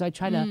telling me. So I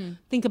try to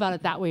think about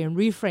it that way and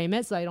reframe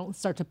it so I don't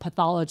start to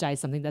pathologize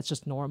something that's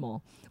just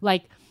normal.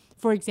 Like,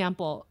 for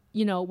example,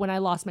 when I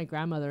lost my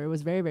grandmother, it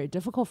was very, very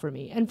difficult for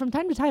me. And from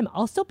time to time,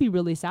 I'll still be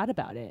really sad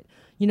about it.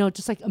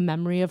 Just like a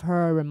memory of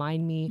her,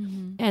 remind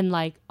me. And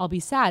like, I'll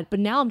be sad. But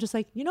now I'm just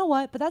like, you know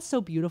what? But that's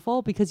so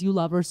beautiful because you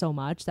love her so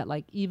much that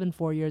like, even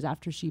 4 years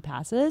after she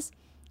passes,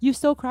 you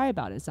still cry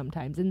about it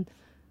sometimes. And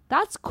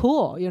that's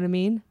cool. You know what I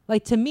mean?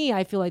 Like, to me,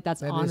 I feel like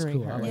that's honoring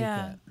cool. her. I like yeah.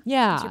 that.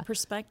 Yeah. It's your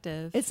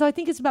perspective. So I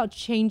think it's about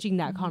changing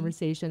that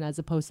conversation as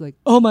opposed to like,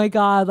 oh my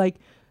God, like,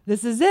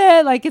 this is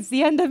it. Like, it's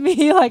the end of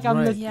me. Like, I'm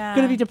Right.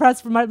 going to be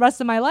depressed for the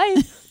rest of my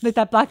life. Like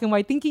that black and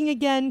white thinking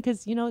again.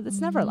 Cause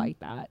it's never like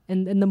that.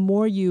 And the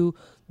more you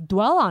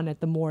dwell on it,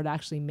 the more it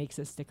actually makes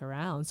it stick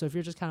around. So if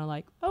you're just kind of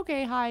like,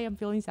 okay, hi, I'm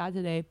feeling sad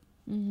today.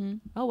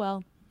 Oh,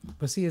 well.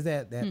 But see, is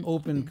that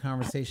open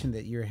conversation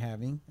that you're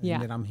having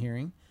and that I'm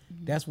hearing?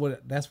 That's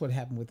what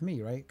happened with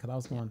me, right? Because I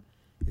was going,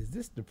 is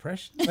this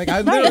depression? Like, I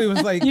literally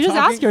was like, you just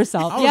ask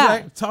yourself. I was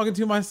like talking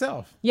to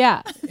myself.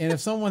 Yeah. And if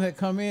someone had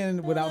come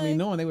in without me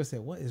knowing, they would say,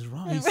 what is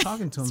wrong? He's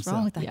talking to himself. What's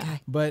wrong with that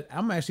guy? But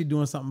I'm actually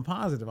doing something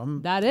positive.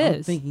 I'm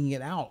thinking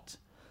it out.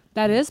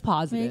 That is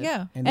positive. There you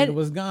go. And then it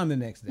was gone the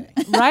next day.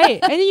 Right.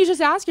 And then you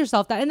just ask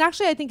yourself that. And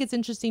actually, I think it's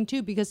interesting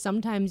too, because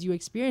sometimes you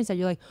experience that.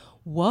 You're like,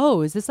 whoa,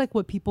 is this like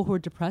what people who are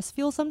depressed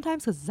feel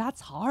sometimes? Because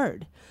that's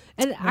hard.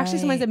 And actually,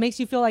 sometimes it makes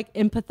you feel like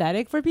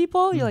empathetic for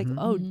people. You're like,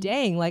 oh,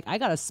 dang, like I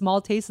got a small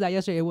taste of that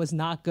yesterday. It was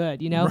not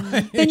good,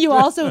 Right. Then you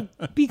also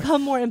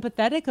become more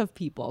empathetic of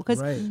people.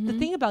 Because Right. the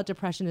thing about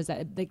depression is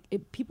that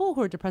people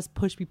who are depressed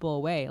push people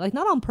away. Like,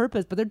 not on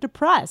purpose, but they're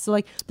depressed. So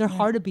like, they're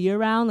hard to be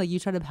around. Like, you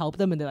try to help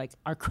them and they like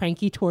are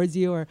cranky towards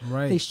you, or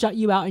they shut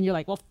you out and you're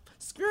like, well,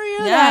 screw you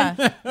then.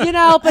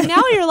 But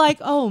now you're like,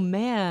 oh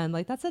man,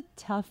 like that's a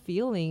tough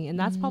feeling. And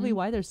that's probably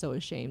why they're so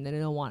ashamed and they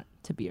don't want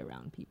to be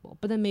around people.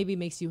 But then maybe it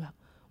makes you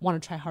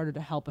want to try harder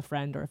to help a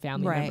friend or a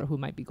family member who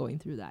might be going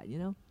through that,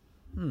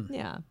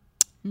 Yeah.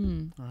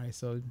 All right,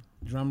 so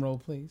drum roll,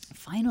 please.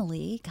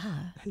 Finally,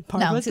 God.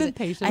 Barbara's been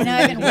patient. I know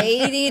I've been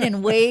waiting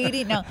and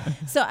waiting. No,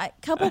 so a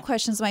couple of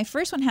questions. My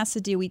first one has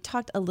to do. We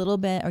talked a little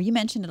bit, or you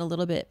mentioned it a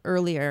little bit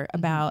earlier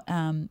about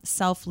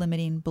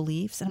self-limiting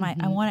beliefs, and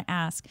I want to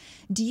ask: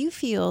 do you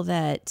feel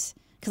that?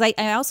 Because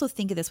I also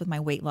think of this with my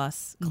weight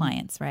loss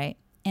clients, right?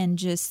 And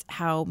just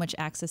how much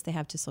access they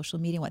have to social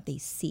media, what they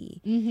see,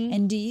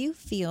 and do you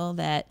feel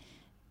that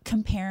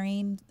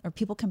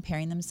people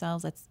comparing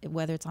themselves,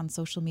 whether it's on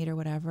social media or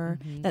whatever,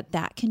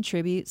 that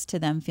contributes to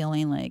them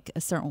feeling like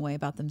a certain way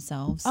about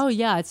themselves? Oh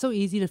yeah, it's so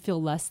easy to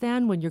feel less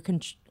than when you're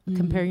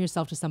comparing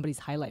yourself to somebody's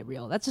highlight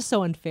reel. That's just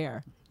so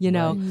unfair,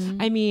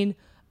 I mean,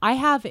 I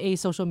have a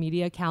social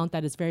media account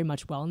that is very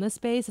much wellness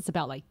based. It's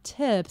about like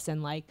tips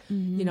and like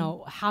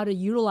how to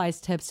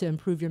utilize tips to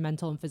improve your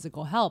mental and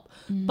physical health.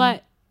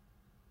 But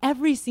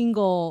every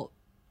single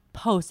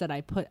post that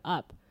I put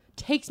up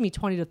takes me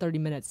 20 to 30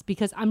 minutes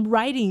because I'm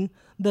writing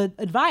the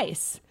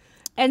advice.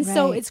 And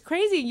so it's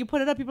crazy. You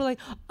put it up, people are like,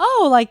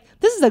 oh, like,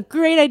 this is a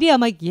great idea.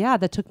 I'm like, yeah,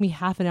 that took me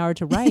half an hour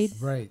to write.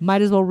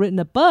 Might as well written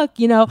a book,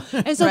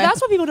 And so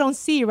that's what people don't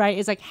see, right?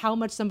 Is like how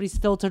much somebody's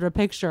filtered a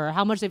picture, or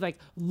how much they've like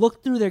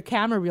looked through their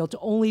camera reel to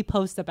only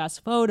post the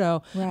best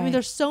photo. I mean,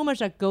 there's so much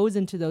that goes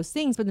into those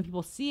things, but then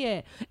people see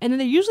it. And then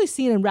they usually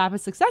see it in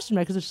rapid succession,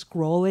 right? Because they're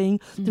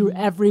scrolling through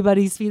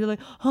everybody's feed. They're like,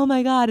 oh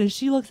my God, and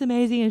she looks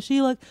amazing. And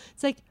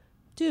it's like,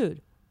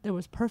 dude, there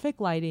was perfect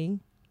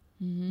lighting.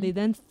 They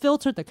then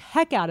filtered the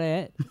heck out of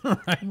it.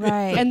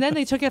 Right. And then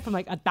they took it from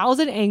like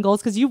 1,000 angles,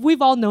 because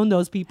we've all known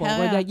those people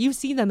where like you've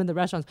seen them in the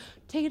restaurants.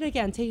 Take it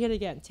again, take it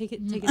again, take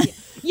it again.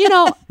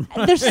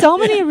 There's so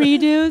many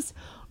redos.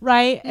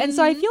 Right. And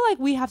so I feel like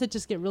we have to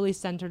just get really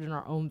centered in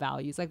our own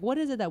values. Like, what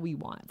is it that we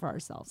want for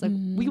ourselves? Like,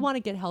 we want to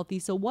get healthy.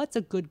 So what's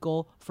a good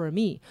goal for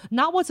me?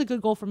 Not what's a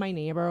good goal for my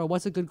neighbor, or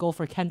what's a good goal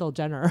for Kendall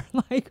Jenner.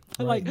 What's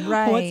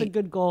a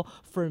good goal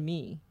for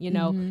me?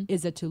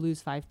 Is it to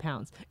lose 5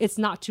 pounds? It's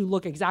not to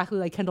look exactly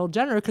like Kendall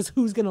Jenner, because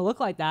who's going to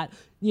look like that?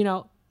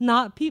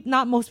 Not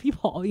most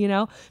people,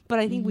 but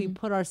I think we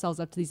put ourselves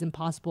up to these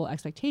impossible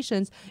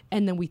expectations,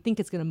 and then we think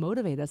it's going to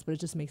motivate us, but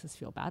it just makes us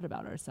feel bad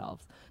about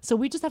ourselves. So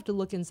we just have to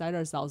look inside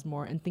ourselves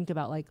more and think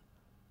about, like,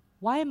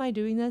 why am I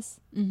doing this?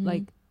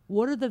 Like,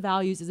 what are the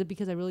values? Is it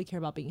because I really care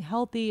about being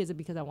healthy? Is it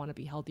because I want to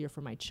be healthier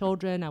for my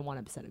children? I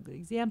want to set a good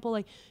example.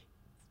 Like,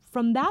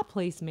 from that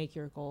place, make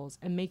your goals,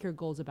 and make your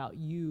goals about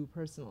you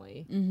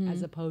personally,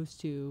 as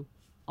opposed to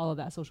all of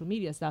that social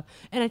media stuff.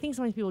 And I think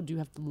sometimes people do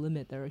have to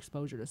limit their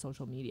exposure to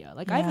social media.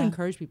 Like, I've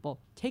encouraged people,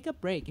 take a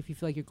break if you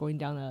feel like you're going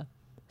down a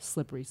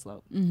slippery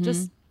slope.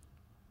 Just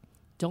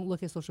don't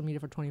look at social media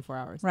for 24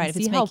 hours. Right. If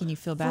it's making you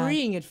feel bad.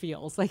 Freeing it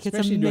feels. Like, Especially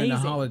it's amazing. during the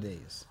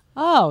holidays.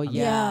 Oh,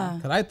 Yeah.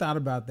 Because I thought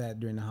about that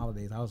during the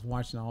holidays. I was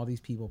watching all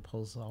these people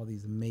post all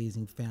these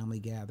amazing family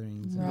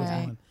gatherings. And I was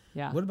Right. going,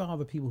 Yeah. what about all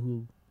the people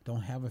who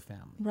don't have a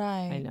family?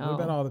 Right. I know. What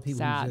about all the people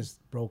Sad. who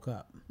just broke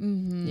up?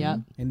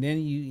 Yep. And then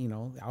you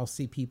know, I'll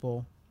see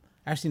people.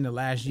 Actually, in the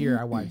last year,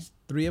 I watched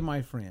 3 of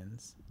my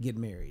friends get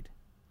married.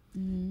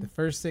 The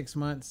first 6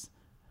 months,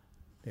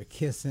 they're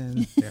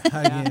kissing, they're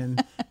hugging.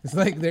 It's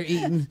like they're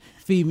eating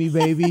 "Feed Me,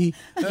 Baby."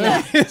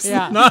 It's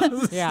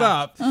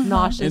nonstop.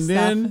 Nauseous And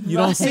then you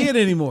don't see it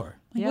anymore.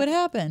 Like, Yep. what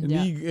happened?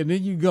 And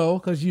then you go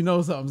because you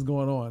know something's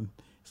going on.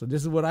 So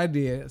this is what I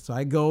did. So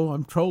I go,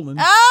 I'm trolling.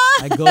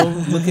 Ah! I go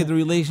look at the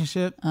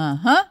relationship.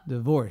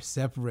 Divorce,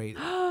 separate.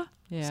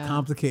 It's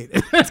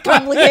complicated. It's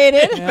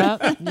complicated.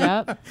 Yep. And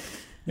That's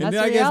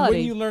then I the guess when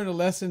reality. you learn a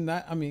lesson,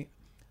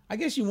 I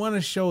guess you want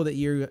to show that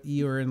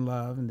you're in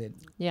love and that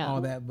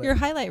all that. But Your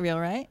highlight reel,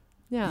 right?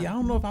 Yeah. I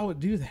don't know if I would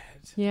do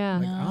that. Yeah.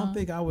 Like, I don't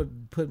think I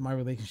would put my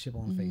relationship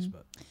on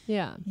Facebook.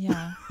 Yeah.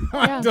 Yeah.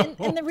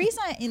 And the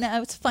reason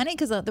it's funny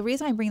because the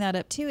reason I bring that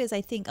up too is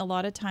I think a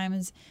lot of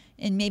times,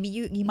 and maybe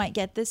you might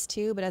get this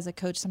too, but as a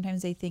coach,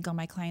 sometimes they think,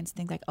 my clients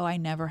think like, I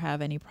never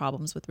have any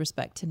problems with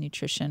respect to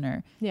nutrition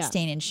or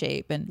staying in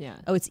shape. And,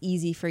 it's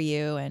easy for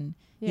you and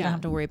you don't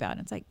have to worry about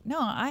it. It's like, no,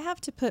 I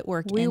have to put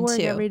work We into. work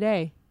every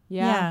day.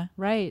 Yeah.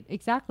 Right.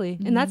 Exactly.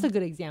 And that's a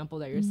good example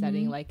that you're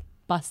setting, like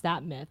bust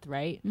that myth,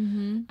 right?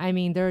 I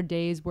mean, there are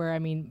days where,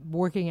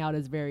 working out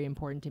is very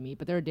important to me,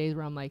 but there are days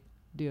where I'm like,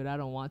 dude, I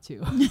don't want to.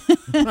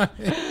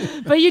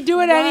 But you do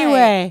it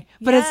anyway.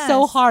 But it's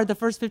so hard. The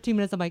first 15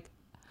 minutes, I'm like,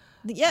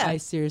 I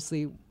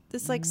seriously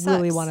this like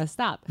really sucks. want to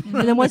stop.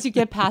 And then once you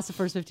get past the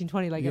first 15,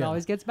 20, like it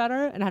always gets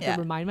better. And I have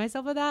to remind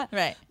myself of that.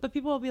 Right. But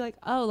people will be like,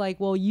 oh, like,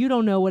 well, you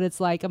don't know what it's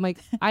like. I'm like,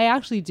 I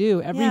actually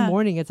do. Every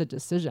morning it's a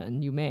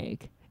decision you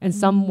make. And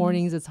some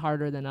mornings it's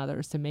harder than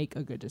others to make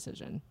a good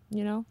decision.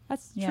 You know,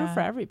 that's true for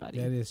everybody.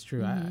 That is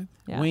true.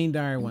 Wayne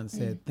Dyer once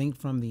said, think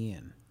from the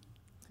end.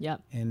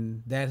 Yep.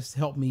 And that's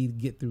helped me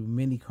get through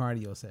many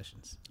cardio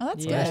sessions. Oh,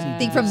 that's Yeah. good.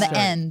 Think from the Start.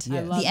 end. Yes.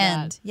 I love The that.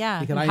 end. Yeah.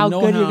 Because And I how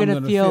know good how you're I'm gonna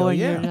gonna feel when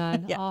yeah. you're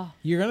done. Yeah. Oh,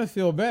 You're gonna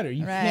feel better.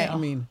 You Right. can't.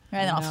 Right,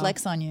 then I'll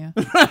flex on you.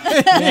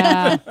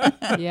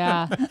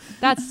 yeah.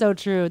 That's so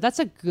true. That's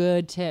a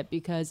good tip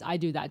because I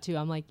do that too.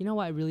 I'm like, you know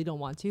what? I really don't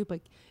want to,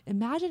 but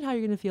imagine how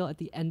you're going to feel at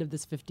the end of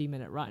this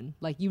 50-minute run.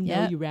 Like, you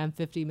know, you ran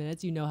 50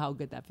 minutes. You know how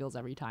good that feels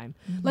every time.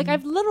 Like,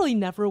 I've literally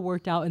never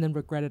worked out and then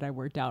regretted I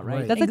worked out,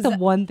 right? That's like the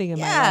one thing in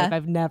my life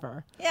I've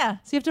never. Yeah.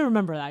 So you have to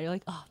remember that. You're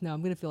like, oh, no,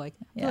 I'm going to feel like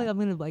I'm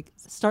going to like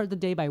start the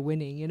day by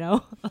winning, you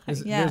know?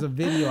 There's a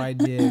video I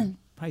did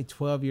probably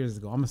 12 years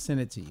ago. I'm going to send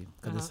it to you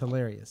because it's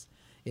hilarious.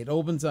 It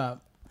opens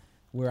up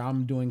where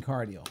I'm doing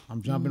cardio.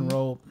 I'm jumping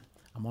rope.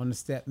 I'm on the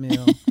step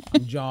mill.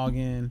 I'm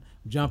jogging,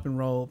 jumping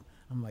rope.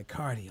 I'm like,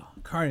 cardio.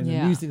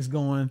 The music's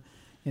going.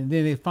 And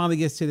then it finally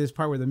gets to this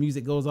part where the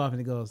music goes off and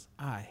it goes,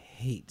 I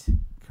hate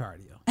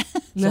cardio.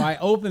 So I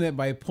open it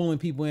by pulling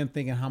people in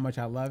thinking how much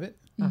I love it.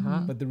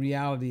 But the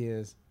reality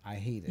is I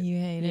hate it. You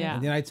hate it. Yeah.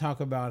 And then I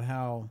talk about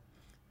how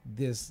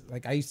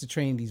like I used to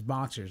train these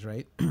boxers,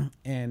 right?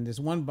 And this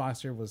one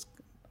boxer was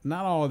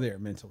not all there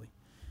mentally.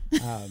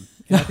 And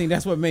I think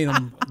that's what made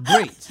him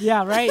great.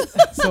 Yeah, right.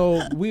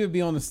 So we would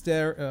be on the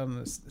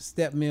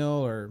step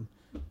mill or,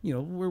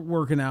 we're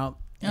working out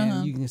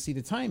and you can see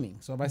the timing.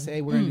 So if I say,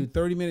 hey, we're going to do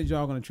 30-minute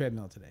jog on a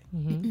treadmill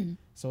today.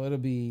 So it'll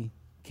be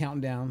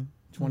counting down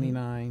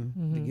 29.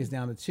 It gets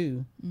down to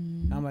 2.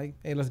 I'm like,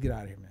 hey, let's get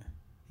out of here, man.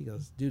 He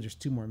goes, dude, there's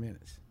 2 more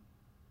minutes.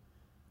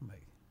 I'm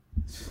like,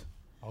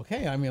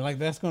 okay. Like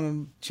that's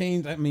going to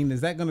change.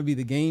 Is that going to be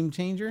the game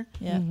changer?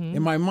 Yeah.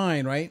 In my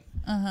mind, right?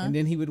 And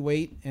then he would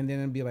wait, and then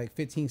it'd be like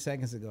 15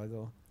 seconds ago. I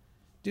go,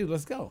 dude,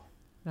 let's go.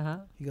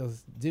 He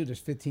goes, dude, there's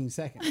 15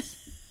 seconds.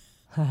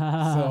 So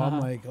I'm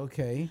like,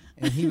 okay.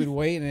 And he would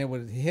wait, and it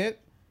would hit,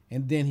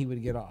 and then he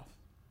would get off.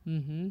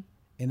 And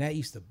that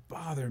used to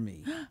bother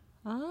me.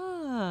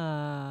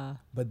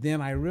 But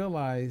then I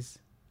realized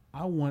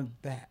I want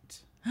that.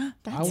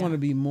 I want to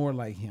be more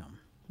like him.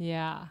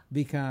 Yeah.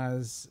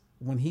 Because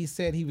when he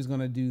said he was going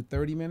to do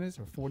 30 minutes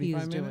or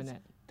 45 minutes, doing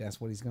it.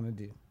 that's what he's going to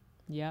do.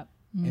 Yep.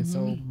 And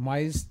so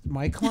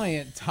my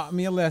client taught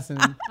me a lesson.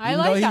 I even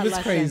like though he that was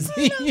lesson.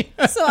 crazy.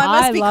 So I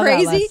must be love that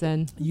crazy.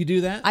 lesson. You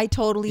do that? I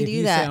totally if do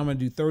you that. say I'm going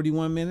to do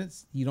 31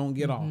 minutes, you don't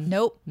get off.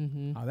 Nope.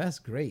 Oh, that's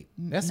great.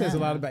 That says a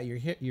lot about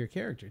your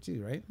character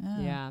too, right?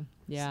 Yeah.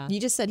 Yeah. You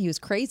just said he was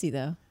crazy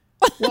though.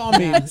 Well,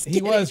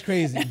 he was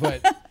crazy,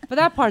 but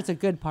that part's a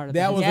good part of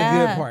that it. was a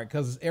Yeah. good part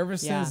because ever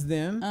since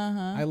then,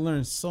 I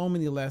learned so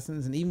many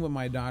lessons. And even with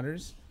my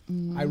daughters,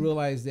 I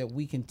realized that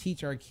we can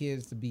teach our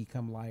kids to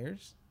become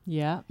liars.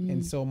 Yeah.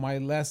 And so my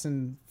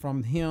lesson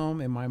from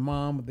him and my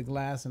mom with the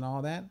glass and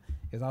all that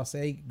is I'll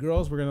say,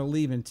 girls, we're going to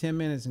leave in 10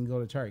 minutes and go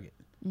to Target.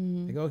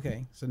 They go,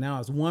 okay. So now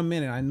it's 1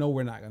 minute. I know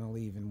we're not going to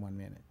leave in 1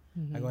 minute.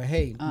 I go,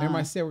 hey, remember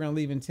I said we're going to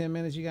leave in 10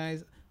 minutes, you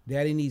guys?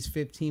 Daddy needs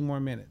 15 more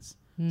minutes.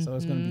 So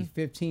it's going to be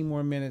 15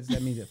 more minutes.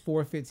 That means at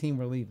 4:15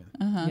 we're leaving.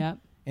 Yep.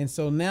 And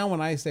so now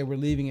when I say we're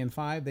leaving in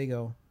 5, they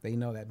know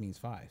that means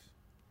 5.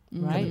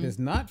 Right. If it's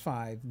not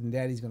 5, then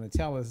daddy's going to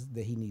tell us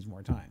that he needs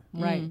more time.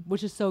 Right.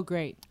 Which is so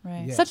great.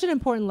 Right. Yeah. Such an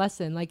important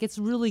lesson. Like, it's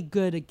really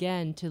good,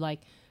 again, to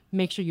like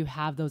make sure you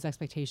have those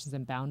expectations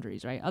and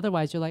boundaries, right?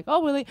 Otherwise, you're like,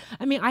 oh, really?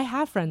 I mean, I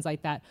have friends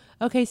like that.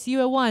 Okay, see you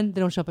at 1. They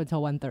don't show up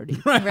until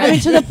 1:30. Right. I mean,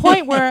 to the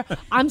point where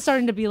I'm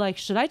starting to be like,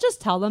 should I just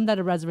tell them that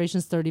a reservation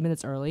is 30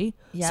 minutes early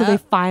so they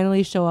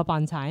finally show up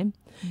on time?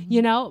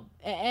 You know,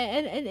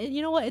 and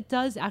you know what? It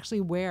does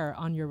actually wear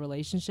on your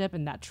relationship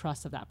and that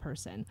trust of that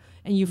person.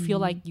 And you feel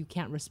like you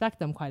can't respect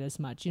them quite as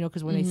much, you know,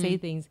 because when they say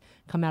things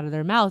come out of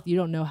their mouth, you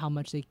don't know how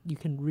much you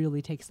can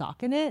really take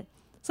stock in it.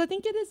 So I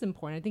think it is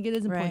important. I think it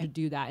is important to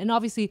do that. And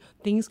obviously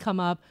things come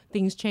up,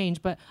 things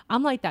change, but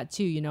I'm like that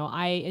too. You know,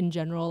 in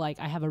general, like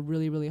I have a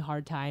really, really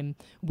hard time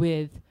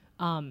with,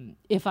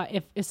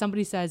 if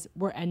somebody says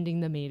we're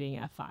ending the meeting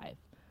at 5,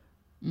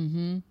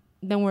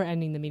 then we're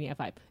ending the meeting at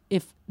 5.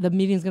 If the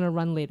meeting's going to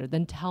run later,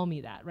 then tell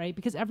me that, right?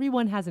 Because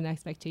everyone has an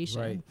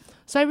expectation. Right.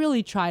 So I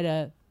really try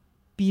to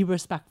be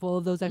respectful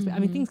of those expectations. I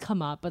mean, things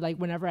come up, but like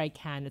whenever I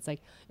can, it's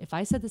like, if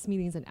I said this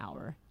meeting's an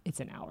hour, it's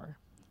an hour.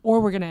 Or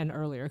we're going to end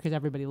earlier because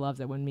everybody loves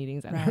it when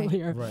meetings end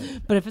earlier. Right.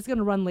 But if it's going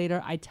to run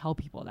later, I tell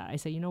people that. I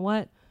say, you know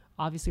what?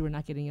 Obviously, we're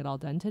not getting it all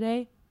done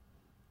today.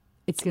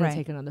 It's going to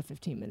take another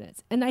 15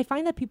 minutes. And I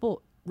find that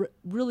people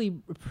really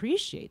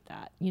appreciate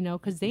that, you know,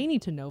 because they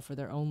need to know for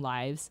their own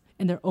lives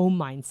and their own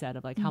mindset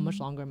of like, how much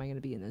longer am I going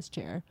to be in this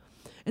chair?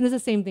 And it's the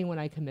same thing when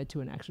I commit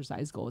to an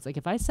exercise goal. It's like,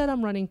 if I said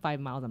I'm running 5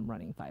 miles, I'm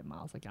running 5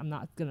 miles. Like, I'm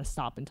not going to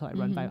stop until I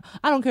run 5.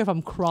 I don't care if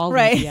I'm crawling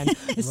at the end.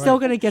 It's still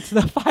going to get to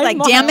the 5 miles.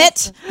 Like, damn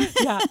it.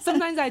 Yeah.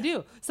 Sometimes I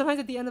do. Sometimes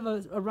at the end of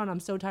a run,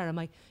 I'm so tired. I'm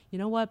like, you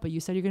know what? But you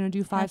said you're going to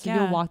do 5, so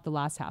you'll walk the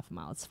last half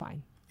mile. It's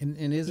fine. And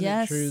isn't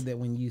it true that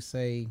when you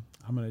say,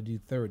 I'm going to do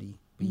 30,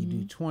 but you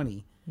do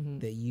 20,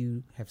 that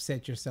you have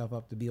set yourself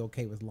up to be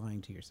okay with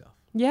lying to yourself?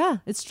 Yeah,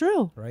 it's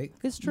true. Right?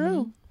 It's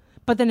true.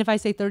 But then if I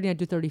say 30 and I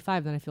do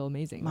 35, then I feel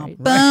amazing, right?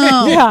 Boom.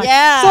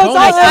 Yeah. So it's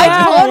like,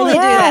 I totally do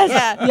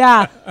that.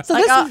 Yeah. So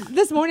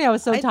this morning I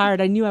was so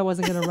tired. I knew I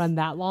wasn't going to run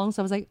that long.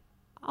 So I was like,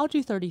 I'll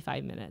do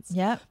 35 minutes.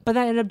 Yeah. But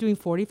then I ended up doing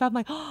 45. I'm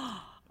like,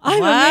 oh,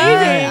 I'm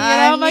amazing. You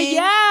know, I'm like,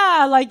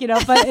 yeah. Like, you know,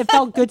 but it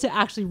felt good to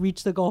actually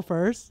reach the goal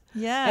first.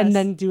 Yeah. And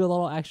then do a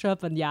little extra.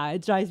 But yeah,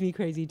 it drives me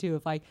crazy too.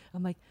 If I'm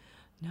like,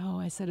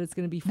 no, I said it's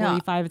going to be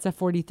 45. No. It's at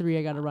 43.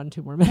 I got to run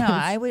 2 more minutes.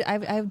 No,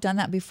 I've done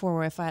that before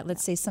where if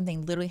let's say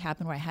something literally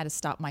happened where I had to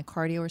stop my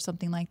cardio or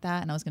something like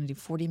that and I was going to do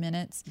 40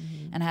 minutes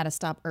and I had to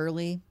stop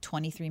early,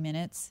 23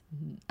 minutes.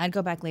 I'd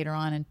go back later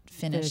on and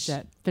finish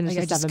the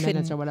 7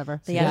 minutes or whatever.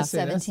 Yeah,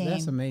 17.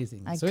 That's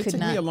amazing. So it took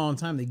me a long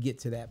time to get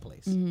to that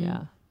place.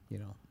 Yeah. You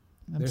know.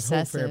 There's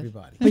hope for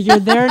everybody. But you're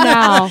there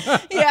now.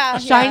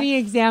 Shiny yeah.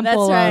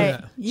 example.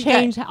 That's right.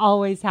 Change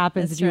always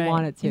happens if you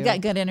want it to. You've got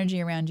good energy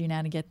around you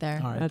now to get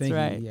there. All right, that's thank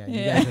right. you. Yeah,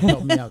 you guys have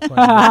helped me out quite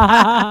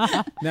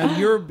a bit. Now,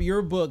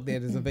 your book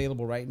that is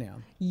available right now.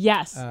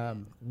 Yes.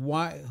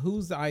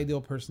 Who's the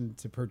ideal person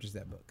to purchase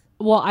that book?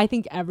 Well, I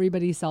think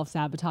everybody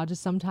self-sabotages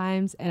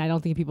sometimes, and I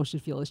don't think people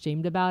should feel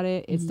ashamed about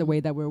it. It's the way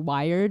that we're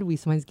wired. We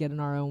sometimes get in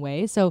our own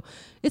way. So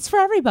it's for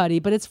everybody,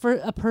 but it's for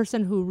a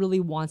person who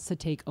really wants to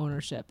take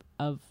ownership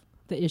of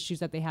the issues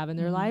that they have in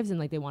their lives and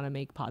like they want to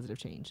make positive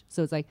change.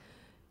 So it's like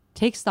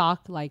take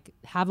stock, like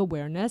have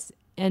awareness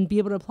and be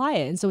able to apply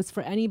it. And so it's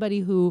for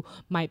anybody who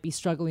might be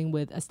struggling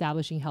with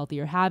establishing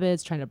healthier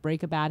habits, trying to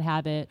break a bad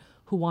habit,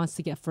 who wants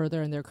to get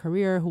further in their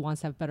career, who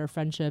wants to have better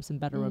friendships and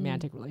better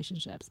romantic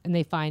relationships. And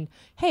they find,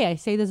 hey, I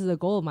say this is a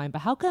goal of mine, but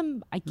how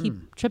come I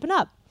keep tripping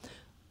up?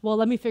 Well,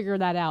 let me figure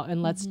that out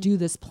and let's do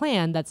this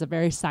plan that's a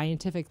very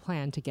scientific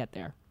plan to get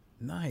there.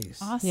 Nice.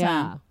 Awesome.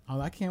 Yeah.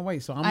 Oh, I can't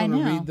wait. So I'm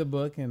going to read the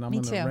book and I'm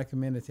going to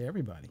recommend it to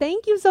everybody.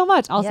 Thank you so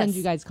much. I'll send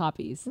you guys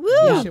copies. Woo.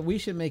 Yeah. We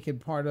should make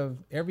it part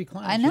of every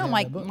client. I know.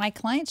 My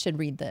clients should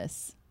read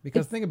this.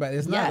 Because think about it.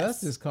 It's not us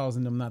that's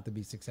causing them not to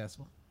be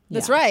successful.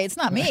 That's right. It's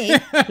not me.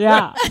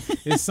 Yeah.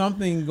 It's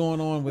something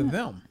going on with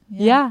them.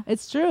 Yeah,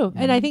 it's true.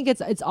 And I think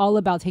it's all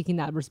about taking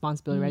that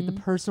responsibility, right?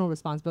 The personal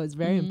responsibility is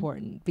very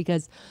important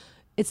because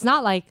it's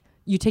not like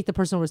you take the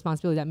personal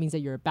responsibility. That means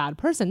that you're a bad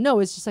person. No,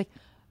 it's just like,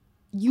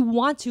 you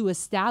want to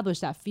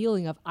establish that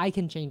feeling of I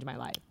can change my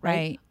life,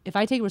 right? If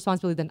I take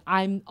responsibility, then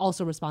I'm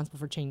also responsible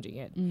for changing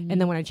it. And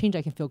then when I change,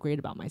 I can feel great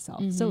about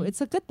myself. So it's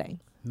a good thing.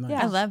 Nice.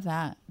 Yeah, I love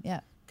that. Yeah.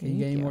 Can you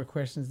get any more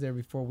questions there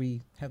before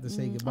we have to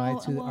say goodbye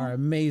to our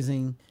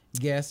amazing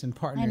guest and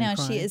partner? I know,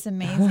 she is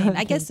amazing.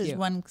 I guess there's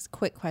one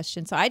quick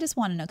question. So I just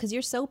want to know, because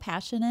you're so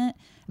passionate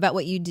about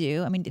what you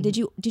do. I mean, did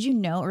you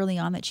know early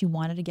on that you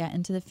wanted to get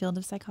into the field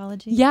of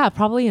psychology? Yeah,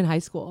 probably in high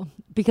school,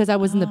 because I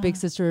was in the Big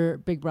Sister,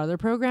 Big Brother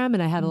program,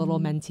 and I had a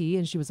little mentee,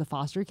 and she was a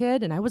foster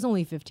kid, and I was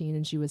only 15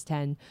 and she was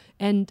 10.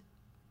 And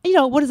you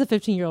know, what does a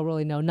 15-year-old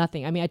really know?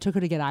 Nothing. I mean, I took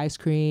her to get ice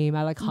cream.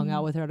 I hung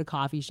out with her at a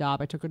coffee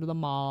shop. I took her to the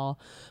mall.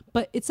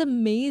 But it's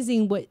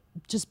amazing what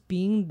just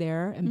being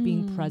there and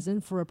being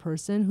present for a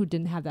person who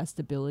didn't have that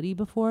stability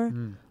before,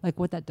 like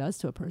what that does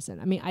to a person.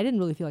 I mean, I didn't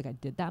really feel like I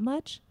did that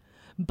much,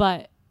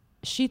 but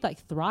she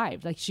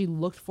thrived. Like she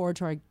looked forward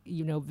to our,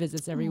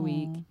 visits every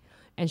week.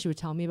 and she would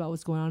tell me about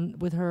what's going on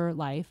with her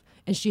life.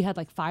 And she had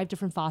like 5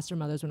 different foster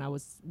mothers when I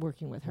was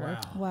working with her.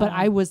 Wow. But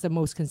I was the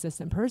most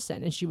consistent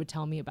person. And she would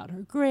tell me about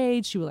her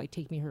grades. She would like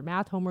take me her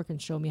math homework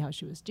and show me how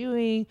she was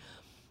doing.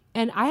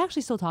 And I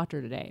actually still talk to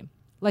her today.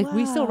 Like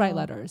we still write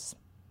letters,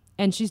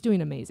 and she's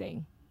doing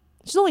amazing.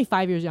 She's only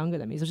 5 years younger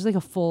than me. So she's like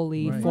a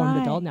fully formed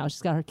adult now.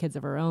 She's got her kids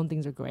of her own.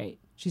 Things are great.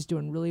 She's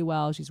doing really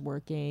well. She's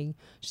working.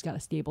 She's got a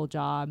stable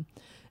job.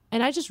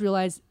 And I just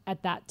realized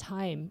at that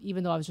time,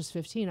 even though I was just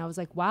 15, I was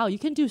like, wow, you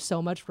can do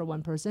so much for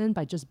one person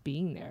by just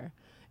being there.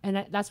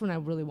 And that's when I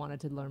really wanted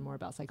to learn more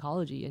about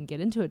psychology and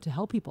get into it to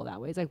help people that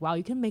way. It's like, wow,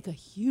 you can make a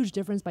huge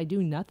difference by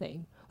doing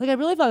nothing. Like, I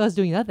really thought I was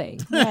doing nothing.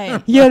 Right.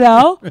 You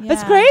know? Yeah.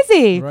 It's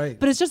crazy. Right.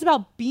 But it's just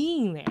about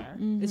being there.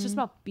 It's just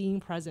about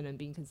being present and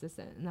being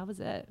consistent. And that was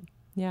it.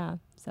 Yeah.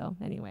 So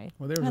anyway.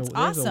 Well, there's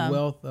a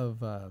wealth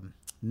of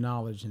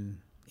knowledge and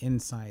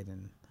insight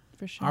and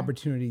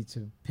opportunity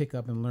to pick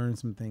up and learn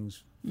some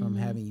things from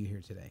having you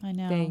here today. I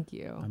know. Thank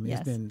you. I mean,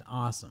 it's been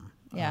awesome.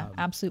 Yeah,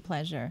 absolute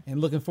pleasure. And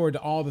looking forward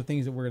to all the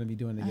things that we're going to be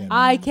doing together.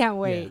 I can't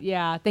wait.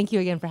 Yeah. Thank you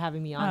again for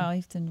having me on. Oh,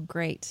 you've done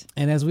great.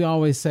 And as we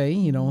always say,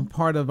 you know,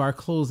 part of our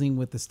closing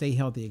with the Stay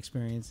Healthy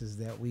experience is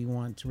that we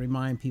want to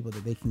remind people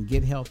that they can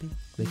get healthy,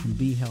 they can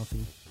be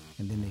healthy,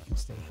 and then they can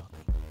stay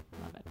healthy.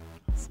 Love it.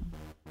 Awesome.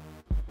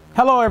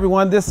 Hello,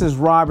 everyone. This is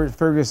Robert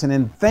Ferguson,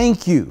 and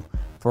thank you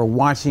for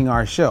watching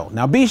our show.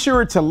 Now be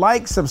sure to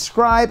like,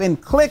 subscribe,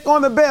 and click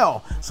on the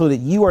bell so that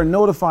you are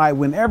notified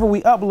whenever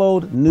we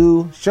upload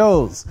new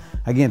shows.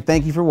 Again,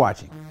 thank you for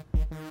watching.